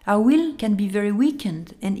 Our will can be very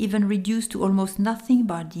weakened and even reduced to almost nothing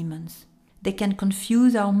by demons. They can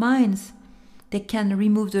confuse our minds. They can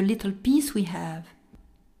remove the little peace we have.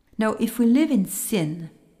 Now, if we live in sin,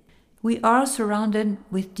 we are surrounded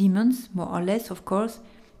with demons, more or less, of course,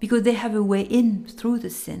 because they have a way in through the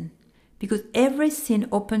sin. Because every sin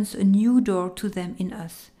opens a new door to them in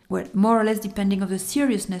us, well, more or less depending on the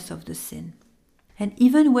seriousness of the sin. And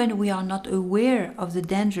even when we are not aware of the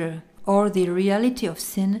danger or the reality of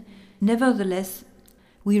sin, nevertheless,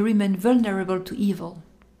 we remain vulnerable to evil.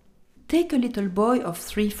 Take a little boy of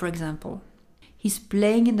 3, for example. He's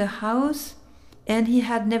playing in the house and he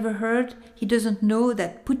doesn't know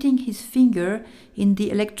that putting his finger in the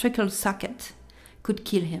electrical socket could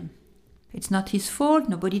kill him. It's not his fault,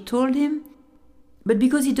 nobody told him. But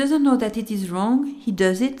because he doesn't know that it is wrong, he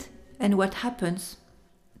does it, and what happens?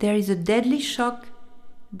 There is a deadly shock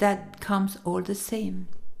that comes all the same.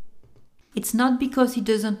 It's not because he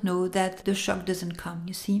doesn't know that the shock doesn't come,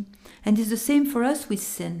 you see? And it's the same for us with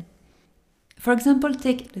sin. For example,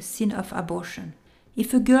 take the sin of abortion.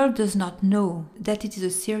 If a girl does not know that it is a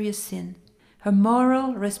serious sin, her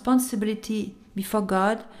moral responsibility before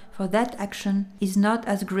God for that action is not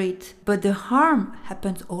as great, but the harm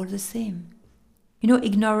happens all the same.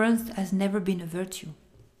 Ignorance has never been a virtue.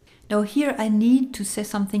 Now here I need to say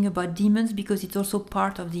something about demons because it's also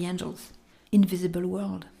part of the angels' invisible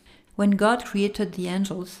world. When God created the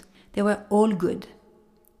angels, they were all good.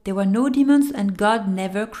 There were no demons and God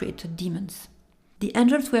never created demons. The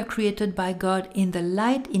angels were created by God in the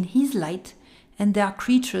light, in His light, and they are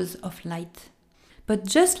creatures of light. But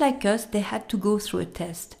just like us, they had to go through a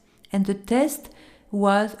test. And the test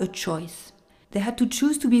was a choice. They had to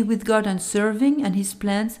choose to be with God and serving and His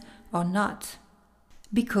plans or not.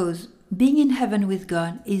 Because being in heaven with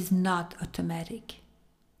God is not automatic.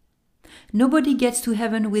 Nobody gets to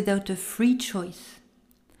heaven without a free choice.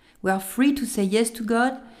 We are free to say yes to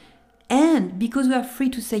God, and because we are free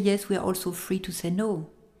to say yes, we are also free to say no.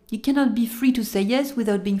 You cannot be free to say yes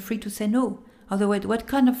without being free to say no. Otherwise, what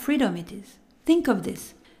kind of freedom it is? Think of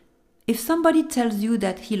this. If somebody tells you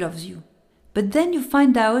that he loves you, but then you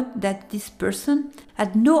find out that this person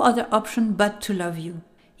had no other option but to love you.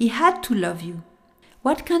 He had to love you.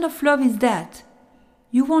 What kind of love is that?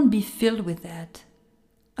 You won't be filled with that.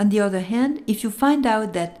 On the other hand, if you find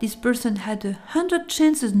out that this person had 100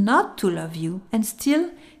 chances not to love you, and still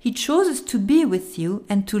he chooses to be with you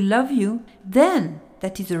and to love you, then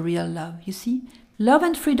that is a real love, you see? Love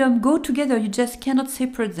and freedom go together, you just cannot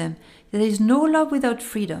separate them. There is no love without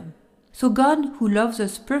freedom. So God, who loves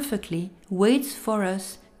us perfectly, waits for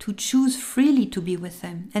us to choose freely to be with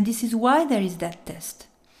Him. And this is why there is that test.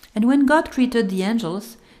 And when God created the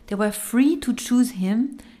angels, they were free to choose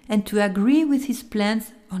Him and to agree with His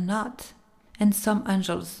plans or not. And some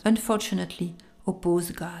angels, unfortunately,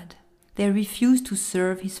 oppose God. They refuse to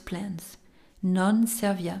serve His plans. Non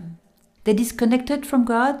serviam. They disconnected from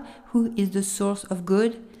God, who is the source of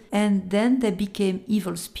good, and then they became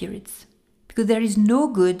evil spirits. Because there is no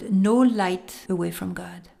good, no light away from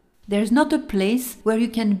God. There is not a place where you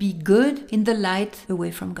can be good in the light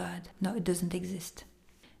away from God. No, it doesn't exist.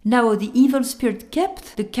 Now, the evil spirit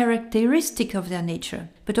kept the characteristic of their nature,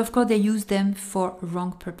 but of course they used them for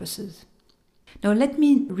wrong purposes. Now, let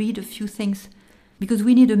me read a few things, because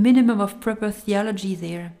we need a minimum of proper theology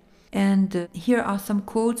there. And here are some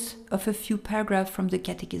quotes of a few paragraphs from the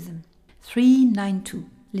Catechism. 392.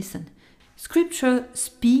 Listen. Scripture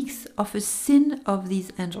speaks of a sin of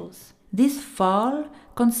these angels. This fall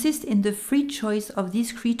consists in the free choice of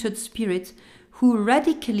these created spirits who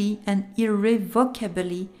radically and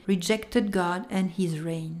irrevocably rejected God and His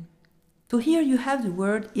reign. So here you have the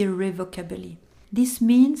word irrevocably. This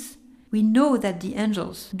means we know that the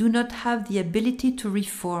angels do not have the ability to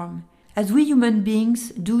reform, as we human beings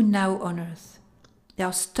do now on earth. They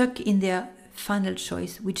are stuck in their final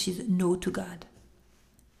choice, which is no to God.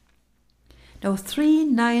 Now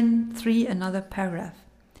 393, another paragraph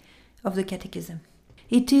of the Catechism.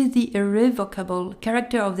 It is the irrevocable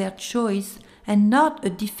character of their choice and not a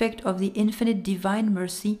defect of the infinite divine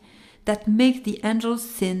mercy that makes the angels'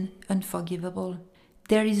 sin unforgivable.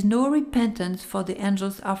 There is no repentance for the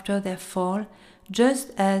angels after their fall,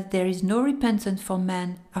 just as there is no repentance for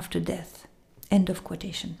man after death. End of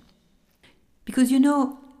quotation. Because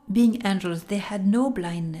being angels, they had no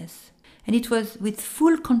blindness, and it was with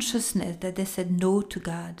full consciousness that they said no to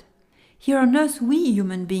God. Here on earth, we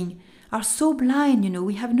human beings are so blind,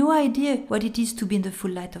 we have no idea what it is to be in the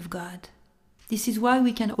full light of God. This is why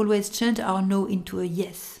we can always change our no into a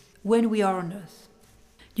yes when we are on earth.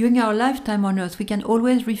 During our lifetime on earth, we can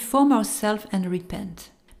always reform ourselves and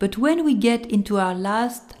repent. But when we get into our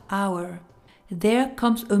last hour, there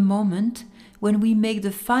comes a moment when we make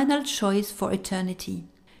the final choice for eternity.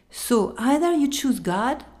 So either you choose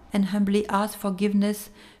God and humbly ask forgiveness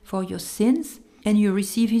for your sins, and you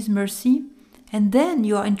receive His mercy, and then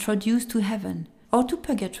you are introduced to heaven, or to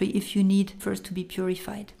purgatory if you need first to be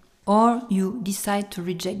purified. Or you decide to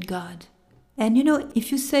reject God. And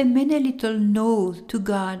if you say many little no's to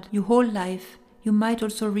God your whole life, you might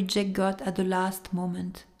also reject God at the last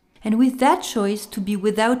moment. And with that choice to be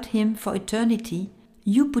without Him for eternity,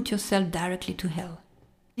 you put yourself directly to hell.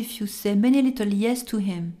 If you say many little yes to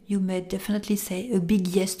Him, you may definitely say a big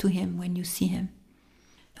yes to Him when you see Him.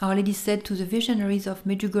 Our Lady said to the visionaries of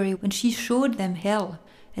Medjugorje when she showed them hell,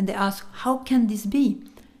 and they asked, how can this be?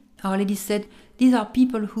 Our Lady said, these are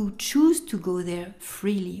people who choose to go there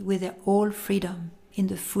freely, with their whole freedom, in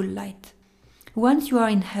the full light. Once you are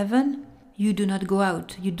in heaven, you do not go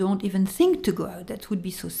out. You don't even think to go out. That would be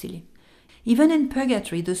so silly. Even in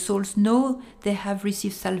purgatory, the souls know they have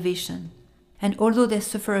received salvation. And although they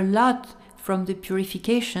suffer a lot from the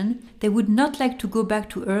purification, they would not like to go back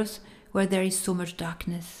to earth where there is so much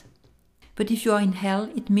darkness. But if you are in hell,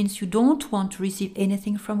 it means you don't want to receive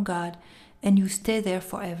anything from God, and you stay there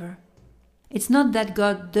forever. It's not that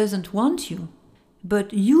God doesn't want you,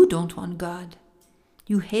 but you don't want God.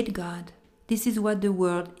 You hate God. This is what the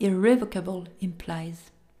word irrevocable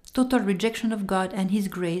implies. Total rejection of God and His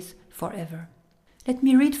grace forever. Let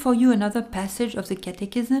me read for you another passage of the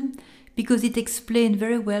Catechism, because it explains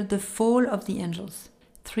very well the fall of the angels.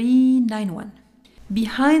 391.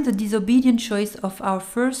 Behind the disobedient choice of our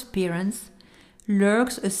first parents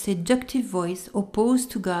lurks a seductive voice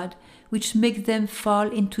opposed to God, which makes them fall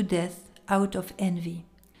into death out of envy.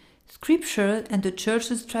 Scripture and the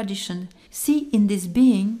Church's tradition see in this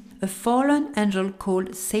being a fallen angel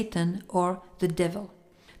called Satan or the devil.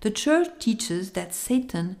 The Church teaches that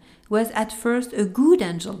Satan was at first a good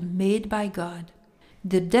angel made by God.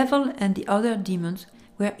 The devil and the other demons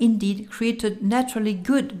were indeed created naturally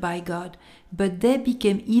good by God, but they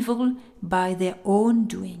became evil by their own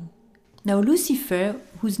doing. Now Lucifer,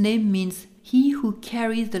 whose name means he who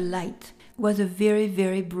carries the light, was a very,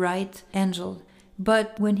 very bright angel,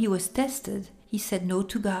 but when he was tested, he said no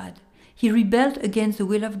to God. He rebelled against the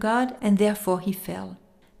will of God, and therefore he fell.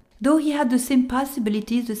 Though he had the same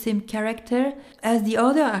possibilities, the same character as the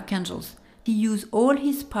other archangels, he used all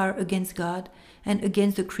his power against God and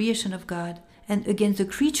against the creation of God and against the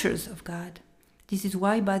creatures of God. This is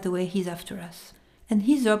why, by the way, he's after us. And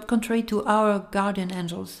his job, contrary to our guardian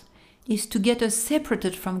angels, is to get us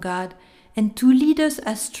separated from God and to lead us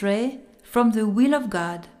astray from the will of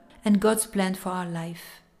God and God's plan for our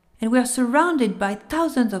life. And we are surrounded by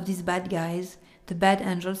thousands of these bad guys, the bad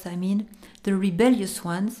angels, the rebellious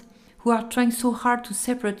ones, who are trying so hard to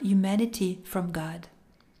separate humanity from God.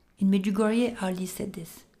 In Medjugorje, Our Lady said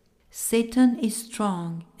this: Satan is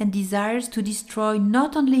strong and desires to destroy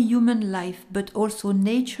not only human life, but also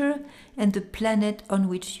nature and the planet on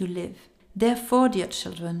which you live. Therefore, dear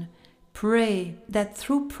children, Pray that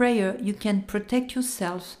through prayer you can protect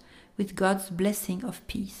yourselves with God's blessing of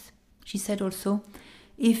peace. She said also,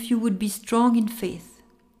 if you would be strong in faith,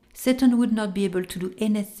 Satan would not be able to do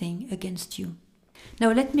anything against you.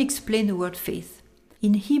 Now let me explain the word faith.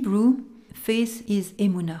 In Hebrew, faith is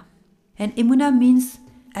emunah. And emunah means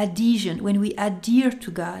adhesion, when we adhere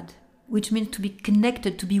to God, which means to be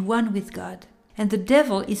connected, to be one with God. And the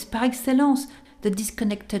devil is par excellence the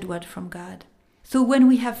disconnected one from God. So when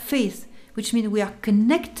we have faith, which means we are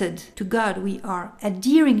connected to God, we are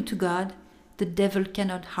adhering to God, the devil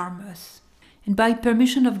cannot harm us. And by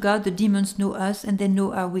permission of God, the demons know us and they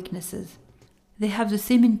know our weaknesses. They have the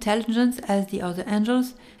same intelligence as the other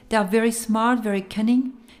angels. They are very smart, very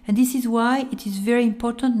cunning. And this is why it is very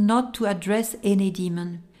important not to address any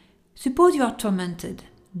demon. Suppose you are tormented.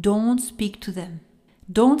 Don't speak to them.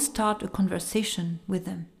 Don't start a conversation with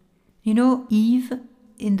them. You know, Eve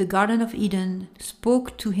in the Garden of Eden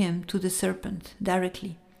spoke to the serpent,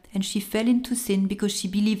 directly. And she fell into sin because she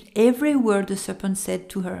believed every word the serpent said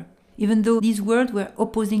to her, even though these words were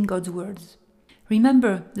opposing God's words.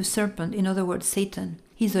 Remember, the serpent, in other words, Satan,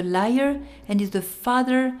 he's a liar and is the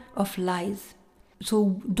father of lies.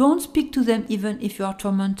 So don't speak to them even if you are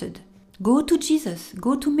tormented. Go to Jesus,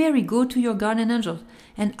 go to Mary, go to your guardian angels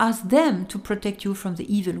and ask them to protect you from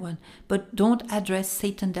the evil one. But don't address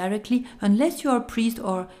Satan directly unless you are a priest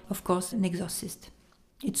or, of course, an exorcist.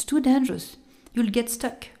 It's too dangerous. You'll get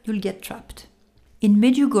stuck. You'll get trapped. In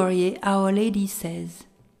Medjugorje, Our Lady says,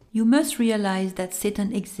 you must realize that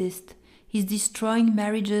Satan exists. He's destroying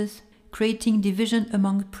marriages, creating division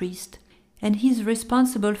among priests, and he's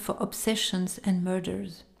responsible for obsessions and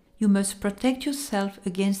murders. You must protect yourself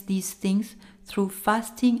against these things through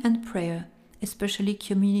fasting and prayer, especially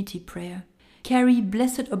community prayer. Carry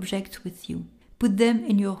blessed objects with you. Put them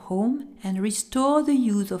in your home and restore the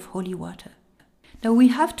use of holy water. Now we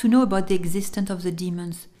have to know about the existence of the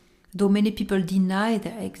demons, though many people deny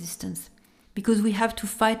their existence, because we have to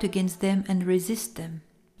fight against them and resist them.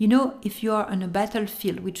 You know, if you are on a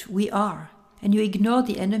battlefield, which we are, and you ignore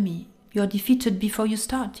the enemy, you are defeated before you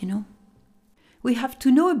start, We have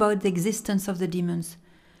to know about the existence of the demons,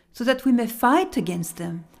 so that we may fight against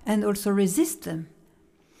them and also resist them.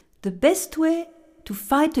 The best way to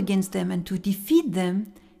fight against them and to defeat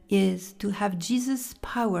them is to have Jesus'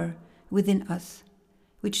 power within us,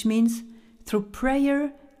 which means through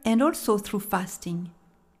prayer and also through fasting.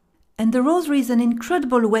 And the rosary is an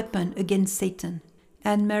incredible weapon against Satan,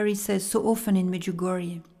 and Mary says so often in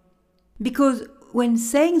Medjugorje. Because when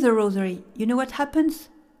saying the rosary, you know what happens?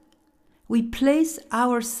 We place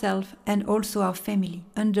ourselves and also our family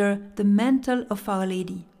under the mantle of Our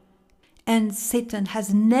Lady. And Satan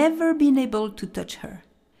has never been able to touch her.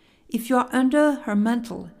 If you are under her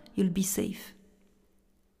mantle, you'll be safe.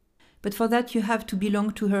 But for that you have to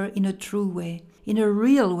belong to her in a true way, in a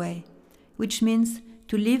real way, which means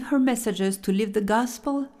to live her messages, to live the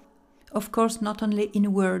gospel, of course not only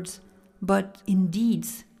in words, but in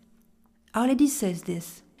deeds. Our Lady says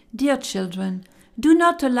this, dear children, do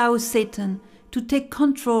not allow Satan to take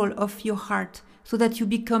control of your heart so that you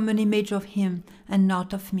become an image of him and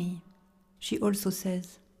not of me. She also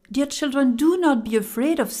says, dear children, do not be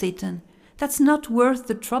afraid of Satan. That's not worth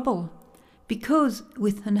the trouble, because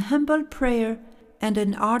with an humble prayer and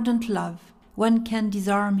an ardent love, one can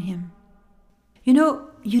disarm him.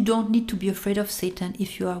 You don't need to be afraid of Satan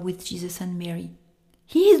if you are with Jesus and Mary.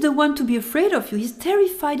 He is the one to be afraid of you. He's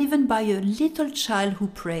terrified even by a little child who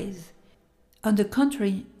prays. On the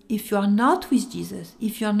contrary, if you are not with Jesus,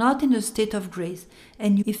 if you are not in a state of grace,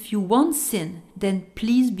 and if you won't sin, then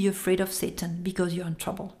please be afraid of Satan because you're in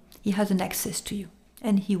trouble. He has an access to you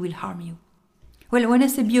and he will harm you. Well, when I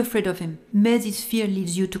say be afraid of him, may this fear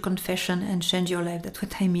leads you to confession and change your life. That's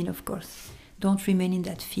what I mean, of course. Don't remain in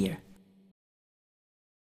that fear.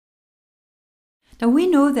 Now we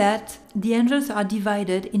know that the angels are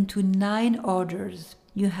divided into 9 orders.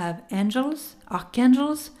 You have angels,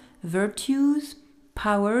 archangels, virtues,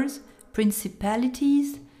 powers,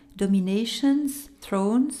 principalities, dominations,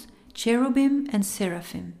 thrones, cherubim and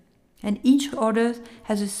seraphim. And each order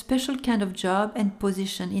has a special kind of job and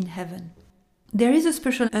position in heaven. There is a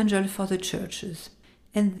special angel for the churches,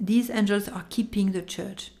 and these angels are keeping the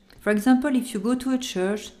church. For example, if you go to a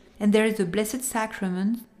church and there is a Blessed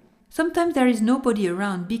Sacrament, sometimes there is nobody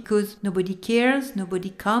around because nobody cares,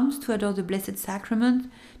 nobody comes to adore the Blessed Sacrament.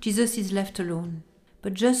 Jesus is left alone.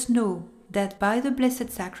 But just know that by the Blessed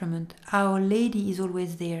Sacrament, Our Lady is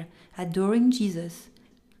always there, adoring Jesus.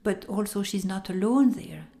 But also she's not alone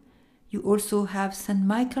there. You also have Saint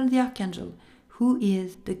Michael the Archangel, who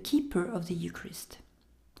is the keeper of the Eucharist.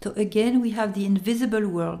 So again, we have the invisible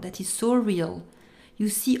world that is so real. You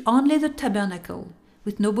see only the tabernacle,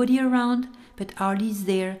 with nobody around, but Our is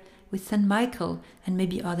there with Saint Michael and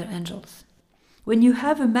maybe other angels. When you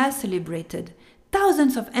have a Mass celebrated,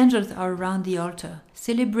 thousands of angels are around the altar,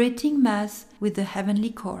 celebrating Mass with the heavenly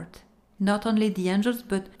court. Not only the angels,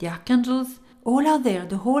 but the archangels, all are there,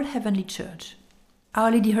 the whole heavenly church. Our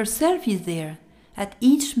Lady herself is there. At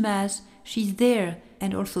each Mass, she's there,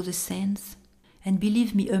 and also the saints. And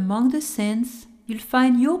believe me, among the saints, you'll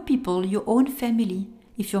find your people, your own family.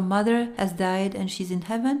 If your mother has died and she's in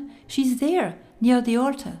heaven, she's there, near the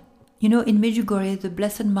altar. You know, in Medjugorje, the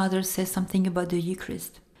Blessed Mother says something about the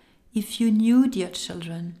Eucharist. If you knew, dear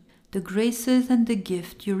children, the graces and the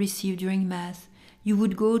gift you receive during Mass, you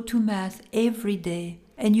would go to Mass every day,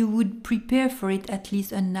 and you would prepare for it at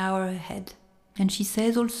least an hour ahead. And she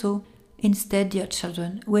says also, instead, dear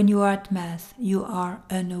children, when you are at Mass, you are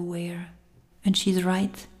unaware. And she's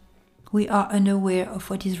right. We are unaware of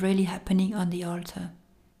what is really happening on the altar.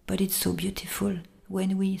 But it's so beautiful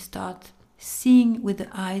when we start seeing with the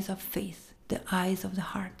eyes of faith, the eyes of the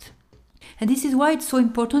heart. And this is why it's so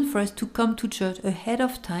important for us to come to church ahead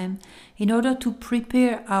of time in order to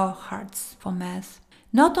prepare our hearts for Mass.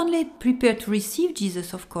 Not only prepare to receive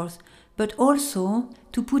Jesus, of course, but also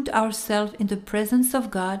to put ourselves in the presence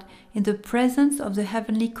of God, in the presence of the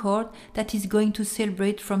heavenly court that is going to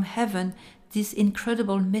celebrate from heaven this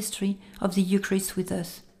incredible mystery of the Eucharist with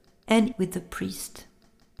us and with the priest.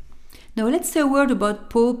 Now let's say a word about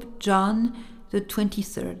Pope John the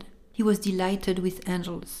 23rd. He was delighted with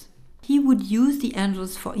angels. He would use the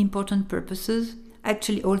angels for important purposes,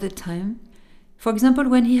 actually all the time. For example,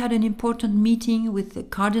 when he had an important meeting with the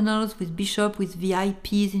cardinals, with bishops, with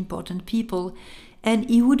VIPs, important people, and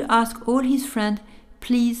he would ask all his friends,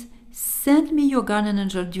 please send me your guardian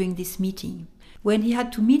angel during this meeting. When he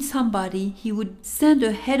had to meet somebody, he would send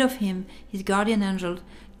ahead of him his guardian angel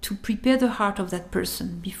to prepare the heart of that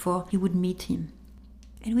person before he would meet him.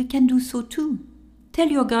 And we can do so too. Tell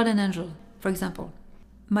your guardian angel, for example,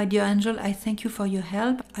 my dear angel, I thank you for your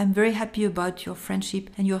help. I'm very happy about your friendship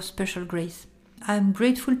and your special grace. I'm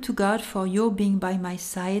grateful to God for your being by my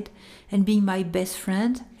side and being my best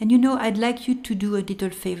friend. And you know, I'd like you to do a little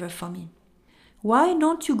favor for me. Why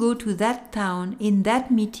don't you go to that town in that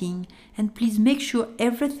meeting and please make sure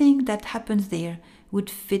everything that happens there would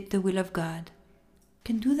fit the will of God?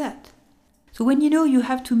 You can do that. So when you know you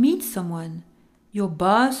have to meet someone, your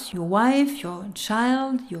boss, your wife, your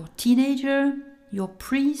child, your teenager, your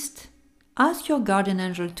priest, ask your guardian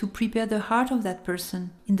angel to prepare the heart of that person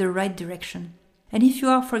in the right direction. And if you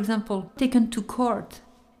are, for example, taken to court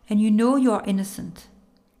and you know you are innocent,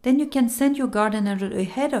 then you can send your guardian angel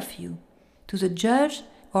ahead of you to the judge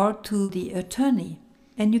or to the attorney.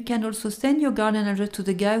 And you can also send your guardian angel to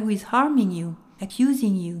the guy who is harming you,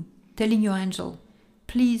 accusing you, telling your angel,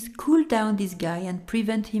 please cool down this guy and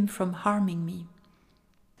prevent him from harming me.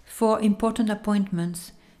 For important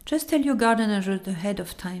appointments, just tell your guardian angel ahead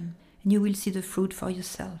of time and you will see the fruit for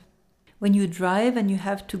yourself. When you drive and you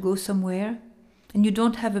have to go somewhere and you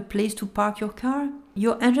don't have a place to park your car,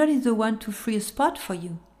 your angel is the one to free a spot for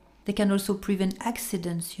you. They can also prevent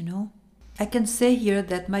accidents, you know. I can say here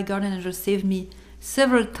that my guardian angel saved me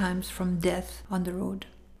several times from death on the road.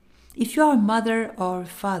 If you are a mother or a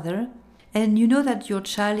father and you know that your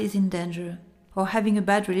child is in danger or having a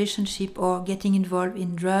bad relationship or getting involved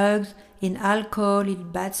in drugs, in alcohol,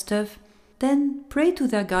 in bad stuff, then pray to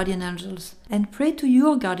their guardian angels and pray to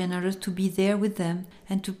your guardian angels to be there with them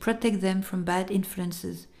and to protect them from bad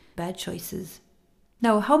influences, bad choices.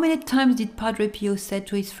 Now, how many times did Padre Pio say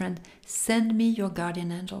to his friend, send me your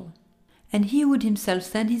guardian angel? And he would himself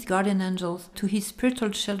send his guardian angels to his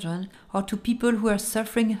spiritual children or to people who are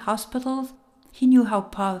suffering in hospitals. He knew how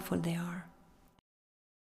powerful they are.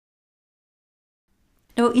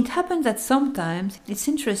 Now, it happens that sometimes, it's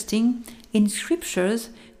interesting, in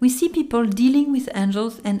scriptures, we see people dealing with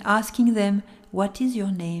angels and asking them, what is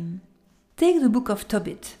your name? Take the book of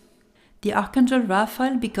Tobit. The Archangel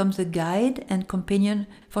Raphael becomes a guide and companion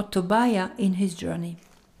for Tobiah in his journey.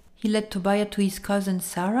 He led Tobiah to his cousin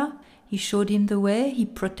Sarah. He showed him the way, he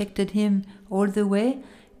protected him all the way,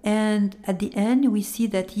 and at the end we see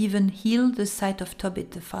that he even healed the sight of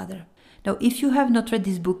Tobit, the father. Now, if you have not read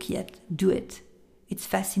this book yet, do it. It's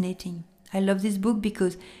fascinating. I love this book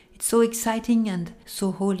because it's so exciting and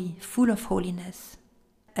so holy, full of holiness.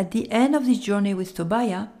 At the end of this journey with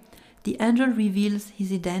Tobiah, the angel reveals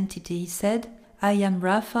his identity. He said, I am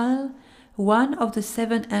Raphael, one of the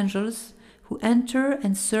 7 angels who enter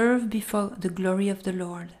and serve before the glory of the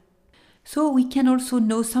Lord. So we can also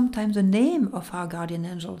know sometimes the name of our guardian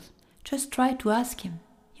angels. Just try to ask him.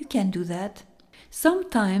 You can do that.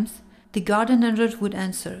 Sometimes the guardian angels would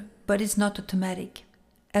answer, but it's not automatic.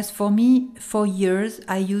 As for me, for years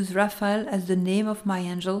I used Raphael as the name of my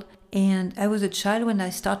angel, and I was a child when I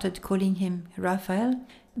started calling him Raphael.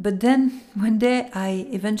 But then one day I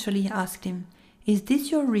eventually asked him, "Is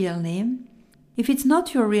this your real name? If it's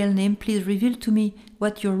not your real name, please reveal to me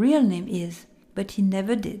what your real name is." But he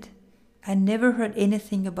never did. I never heard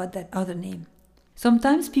anything about that other name.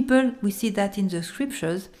 Sometimes people, we see that in the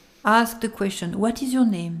scriptures, ask the question, "What is your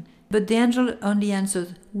name?" But the angel only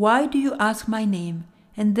answers, "Why do you ask my name?"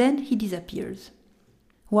 And then he disappears.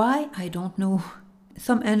 Why? I don't know.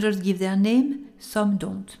 Some angels give their name, some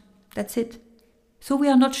don't. That's it. So we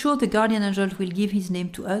are not sure the guardian angel will give his name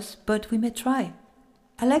to us, but we may try.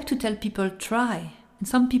 I like to tell people, try. And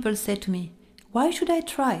some people say to me, "Why should I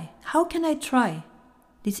try? How can I try?"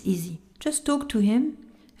 It's easy. Just talk to him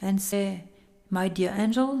and say, "My dear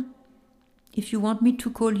angel, if you want me to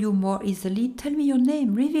call you more easily, tell me your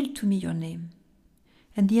name, reveal to me your name."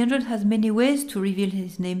 And the angel has many ways to reveal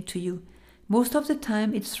his name to you. Most of the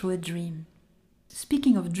time it's through a dream.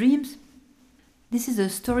 Speaking of dreams, this is a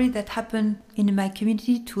story that happened in my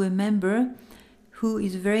community to a member who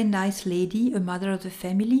is a very nice lady, a mother of the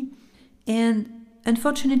family, and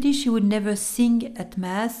unfortunately she would never sing at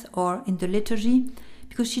Mass or in the liturgy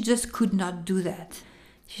because she just could not do that.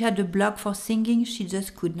 She had a block for singing, she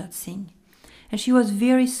just could not sing. And she was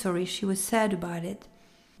very sorry, she was sad about it,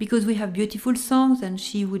 because we have beautiful songs and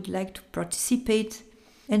she would like to participate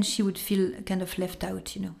and she would feel kind of left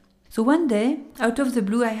out, So one day, out of the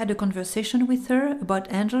blue, I had a conversation with her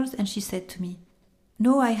about angels and she said to me,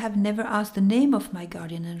 "No, I have never asked the name of my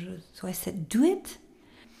guardian angels." So I said, "Do it."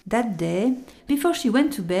 That day, before she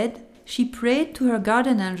went to bed, she prayed to her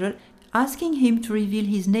guardian angel, asking him to reveal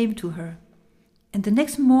his name to her. And the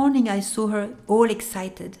next morning I saw her all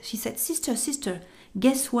excited. She said, Sister,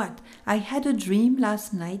 guess what? I had a dream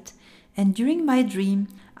last night, and during my dream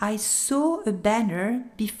I saw a banner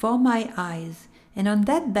before my eyes, and on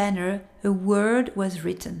that banner a word was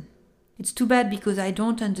written. It's too bad because I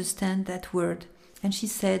don't understand that word." And she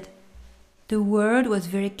said, the word was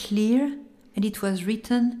very clear and it was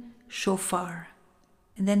written shofar.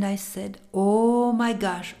 And then I said, oh my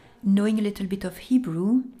gosh, knowing a little bit of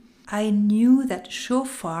Hebrew, I knew that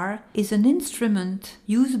shofar is an instrument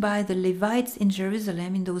used by the Levites in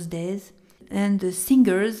Jerusalem in those days, and the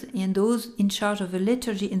singers and those in charge of the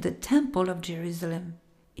liturgy in the temple of Jerusalem.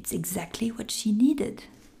 It's exactly what she needed.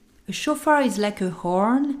 A shofar is like a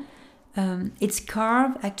horn. It's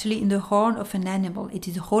carved actually in the horn of an animal. It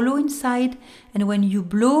is hollow inside, and when you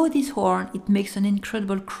blow this horn, it makes an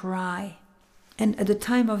incredible cry. And at the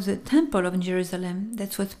time of the temple of Jerusalem,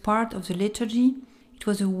 that was part of the liturgy. It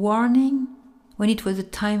was a warning when it was a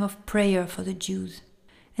time of prayer for the Jews.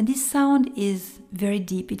 And this sound is very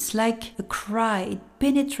deep. It's like a cry. It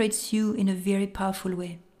penetrates you in a very powerful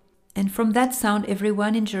way. And from that sound,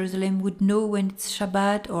 everyone in Jerusalem would know when it's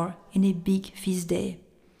Shabbat or any big feast day.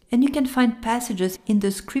 And you can find passages in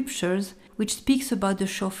the scriptures which speaks about the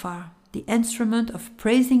shofar, the instrument of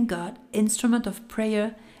praising God, instrument of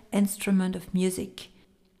prayer, instrument of music.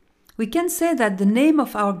 We can say that the name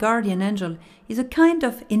of our guardian angel is a kind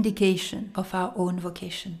of indication of our own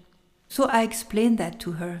vocation. So I explained that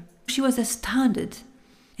to her. She was astounded,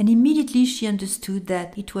 and immediately she understood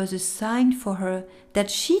that it was a sign for her that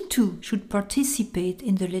she too should participate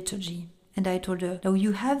in the liturgy. And I told her, now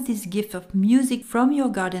you have this gift of music from your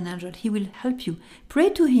guardian angel. He will help you. Pray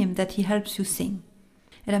to him that he helps you sing.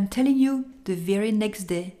 And I'm telling you, the very next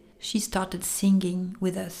day, she started singing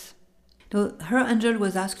with us. So her angel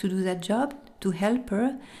was asked to do that job, to help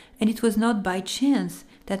her, and it was not by chance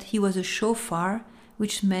that he was a shofar,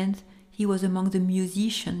 which meant he was among the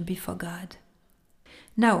musicians before God.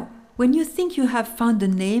 Now, when you think you have found the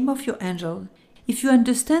name of your angel, if you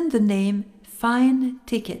understand the name, fine,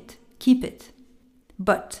 take it, keep it.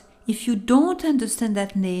 But if you don't understand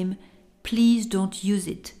that name, please don't use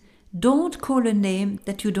it. Don't call a name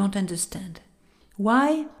that you don't understand.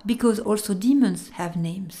 Why? Because also demons have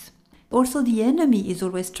names. Also, the enemy is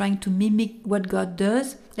always trying to mimic what God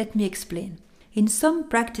does. Let me explain. In some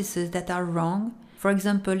practices that are wrong, for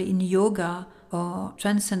example, in yoga or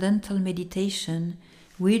transcendental meditation,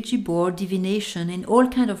 Ouija board, divination, and all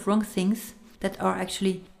kinds of wrong things that are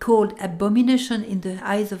actually called abomination in the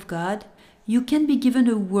eyes of God, you can be given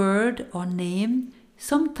a word or name.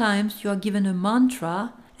 Sometimes you are given a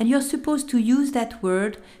mantra, and you're supposed to use that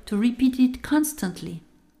word to repeat it constantly.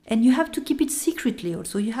 And you have to keep it secretly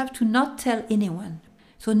also. You have to not tell anyone.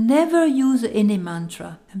 So never use any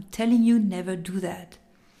mantra. I'm telling you, never do that.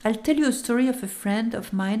 I'll tell you a story of a friend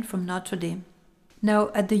of mine from Notre Dame. Now,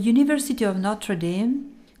 at the University of Notre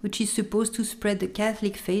Dame, which is supposed to spread the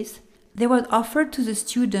Catholic faith, there was offered to the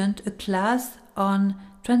student a class on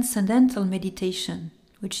transcendental meditation,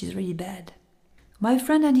 which is really bad. My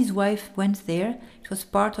friend and his wife went there. It was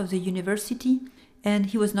part of the university, and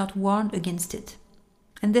he was not warned against it.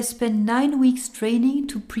 And they spent 9 weeks training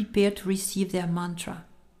to prepare to receive their mantra.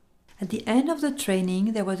 At the end of the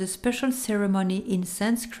training, there was a special ceremony in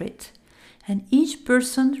Sanskrit, and each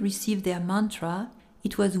person received their mantra.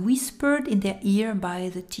 It was whispered in their ear by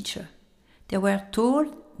the teacher. They were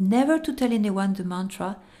told never to tell anyone the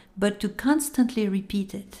mantra, but to constantly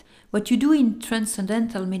repeat it. What you do in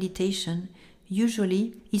transcendental meditation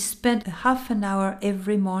usually is spend a half an hour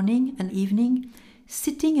every morning and evening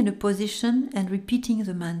sitting in a position and repeating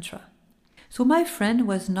the mantra. So my friend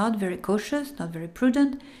was not very cautious, not very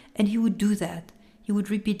prudent, and he would do that. He would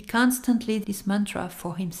repeat constantly this mantra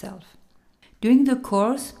for himself. During the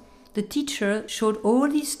course, the teacher showed all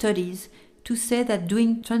these studies to say that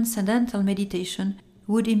doing transcendental meditation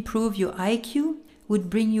would improve your IQ, would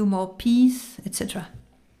bring you more peace, etc.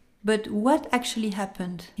 But what actually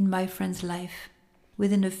happened in my friend's life?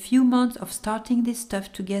 Within a few months of starting this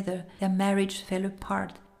stuff together, their marriage fell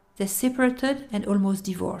apart. They separated and almost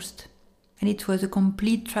divorced. And it was a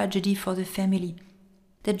complete tragedy for the family.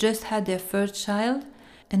 They just had their first child,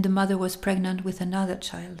 and the mother was pregnant with another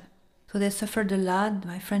child. So they suffered a lot.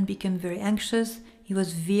 My friend became very anxious. He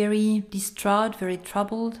was very distraught, very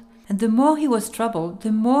troubled. And the more he was troubled,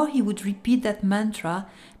 the more he would repeat that mantra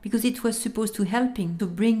because it was supposed to help him, to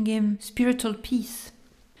bring him spiritual peace.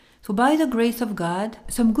 So by the grace of God,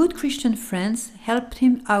 some good Christian friends helped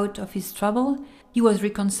him out of his trouble. He was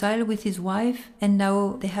reconciled with his wife, and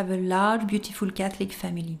now they have a large, beautiful Catholic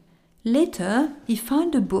family. Later, he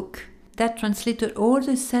found a book that translated all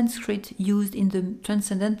the Sanskrit used in the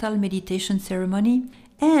transcendental meditation ceremony,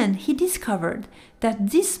 and he discovered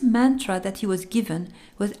that this mantra that he was given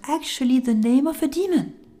was actually the name of a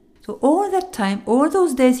demon. So all that time, all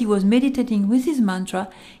those days he was meditating with his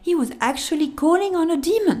mantra, he was actually calling on a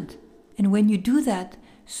demon. And when you do that,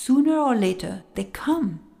 sooner or later, they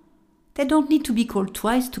come. They don't need to be called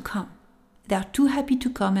twice to come. They are too happy to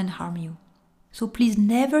come and harm you. So please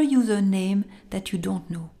never use a name that you don't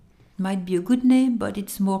know. It might be a good name, but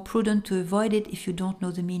it's more prudent to avoid it if you don't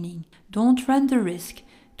know the meaning. Don't run the risk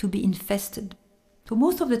to be infested. So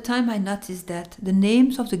most of the time I notice that the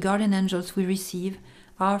names of the guardian angels we receive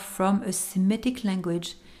are from a Semitic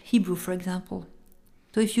language, Hebrew for example.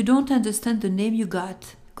 So if you don't understand the name you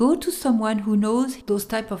got, go to someone who knows those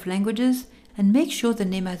type of languages and make sure the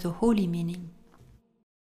name has a holy meaning.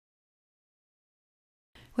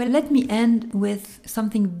 Well, let me end with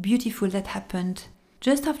something beautiful that happened.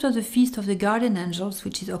 Just after the Feast of the Guardian Angels,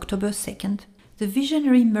 which is October 2nd, the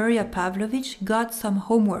visionary Maria Pavlovich got some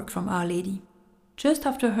homework from Our Lady. Just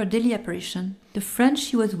after her daily apparition, the friend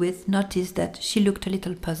she was with noticed that she looked a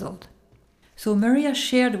little puzzled. So Maria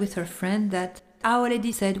shared with her friend that Our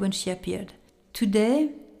Lady said when she appeared,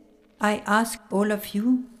 "Today, I ask all of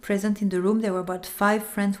you present in the room," there were about 5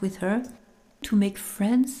 friends with her, "to make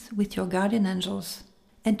friends with your guardian angels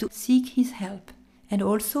and to seek his help. And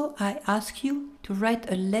also I ask you to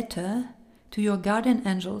write a letter to your guardian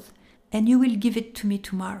angels and you will give it to me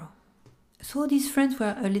tomorrow." So these friends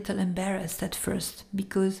were a little embarrassed at first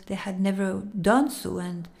because they had never done so,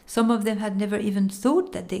 and some of them had never even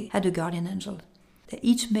thought that they had a guardian angel. They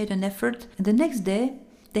each made an effort, and the next day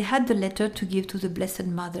they had the letter to give to the Blessed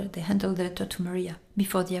Mother. They handed the letter to Maria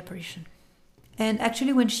before the apparition. And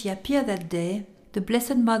actually when she appeared that day, the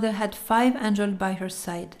Blessed Mother had 5 angels by her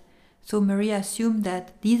side. So Maria assumed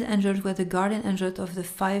that these angels were the guardian angels of the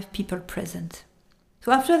 5 people present.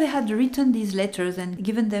 So after they had written these letters and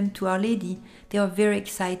given them to Our Lady, they were very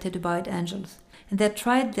excited about angels. And they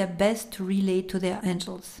tried their best to relate to their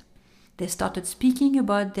angels. They started speaking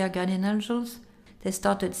about their guardian angels. They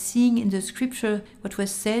started seeing in the scripture what was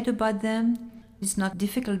said about them. It's not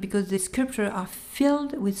difficult because the scriptures are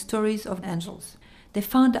filled with stories of angels. They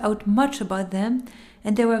found out much about them,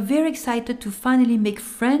 and they were very excited to finally make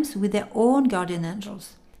friends with their own guardian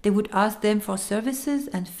angels. They would ask them for services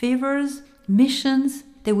and favors, missions.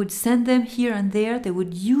 They would send them here and there. They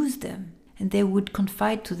would use them, and they would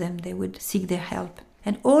confide to them. They would seek their help.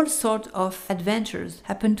 And all sorts of adventures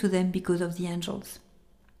happened to them because of the angels.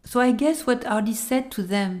 So I guess what Ardi said to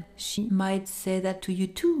them, she might say that to you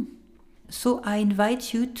too. So I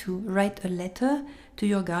invite you to write a letter to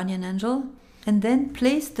your guardian angel and then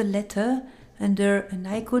place the letter under an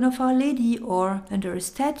icon of Our Lady or under a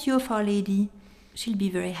statue of Our Lady. She'll be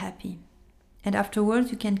very happy. And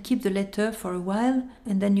afterwards you can keep the letter for a while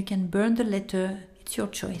and then you can burn the letter. It's your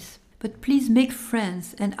choice. But please make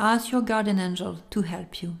friends and ask your guardian angel to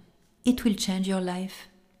help you. It will change your life.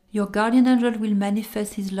 Your guardian angel will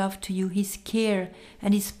manifest his love to you, his care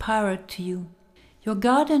and his power to you. Your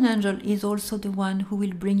guardian angel is also the one who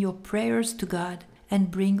will bring your prayers to God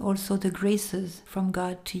and bring also the graces from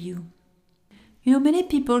God to you. You know, many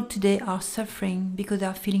people today are suffering because they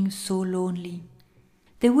are feeling so lonely.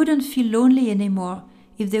 They wouldn't feel lonely anymore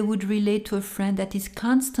if they would relate to a friend that is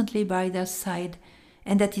constantly by their side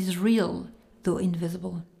and that is real, though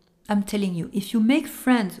invisible. I'm telling you, if you make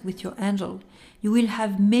friends with your angel, you will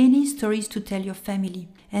have many stories to tell your family,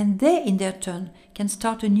 and they, in their turn, can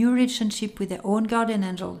start a new relationship with their own guardian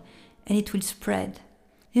angel, and it will spread.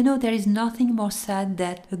 You know, there is nothing more sad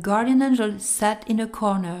than a guardian angel sat in a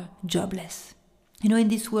corner, jobless. You know, in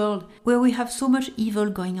this world where we have so much evil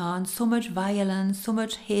going on, so much violence, so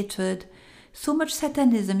much hatred, so much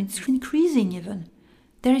satanism, it's increasing even.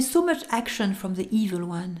 There is so much action from the evil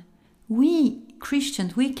one. We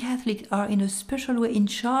Christians, we Catholics are in a special way in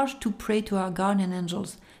charge to pray to our guardian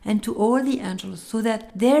angels and to all the angels so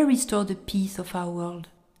that they restore the peace of our world,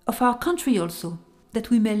 of our country also, that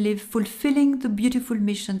we may live fulfilling the beautiful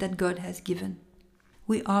mission that God has given.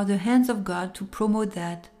 We are the hands of God to promote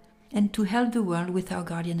that and to help the world with our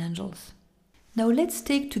guardian angels. Now let's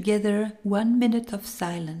take together 1 minute of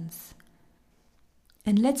silence.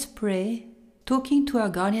 And let's pray, talking to our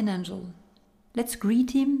guardian angel. Let's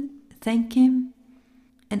greet him, thank him,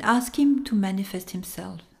 and ask him to manifest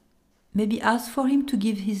himself. Maybe ask for him to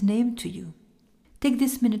give his name to you. Take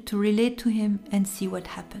this minute to relate to him and see what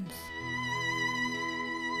happens.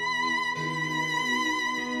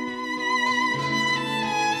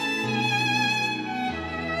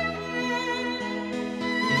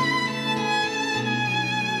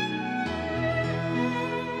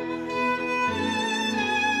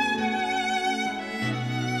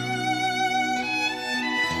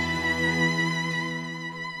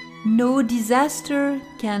 No disaster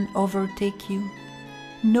can overtake you.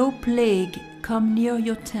 No plague come near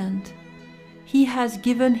your tent. He has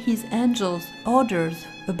given his angels orders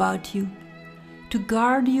about you, to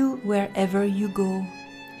guard you wherever you go.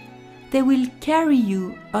 They will carry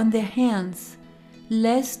you on their hands,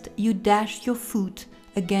 lest you dash your foot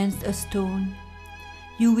against a stone.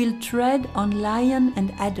 You will tread on lion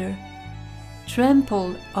and adder,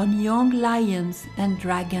 trample on young lions and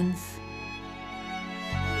dragons.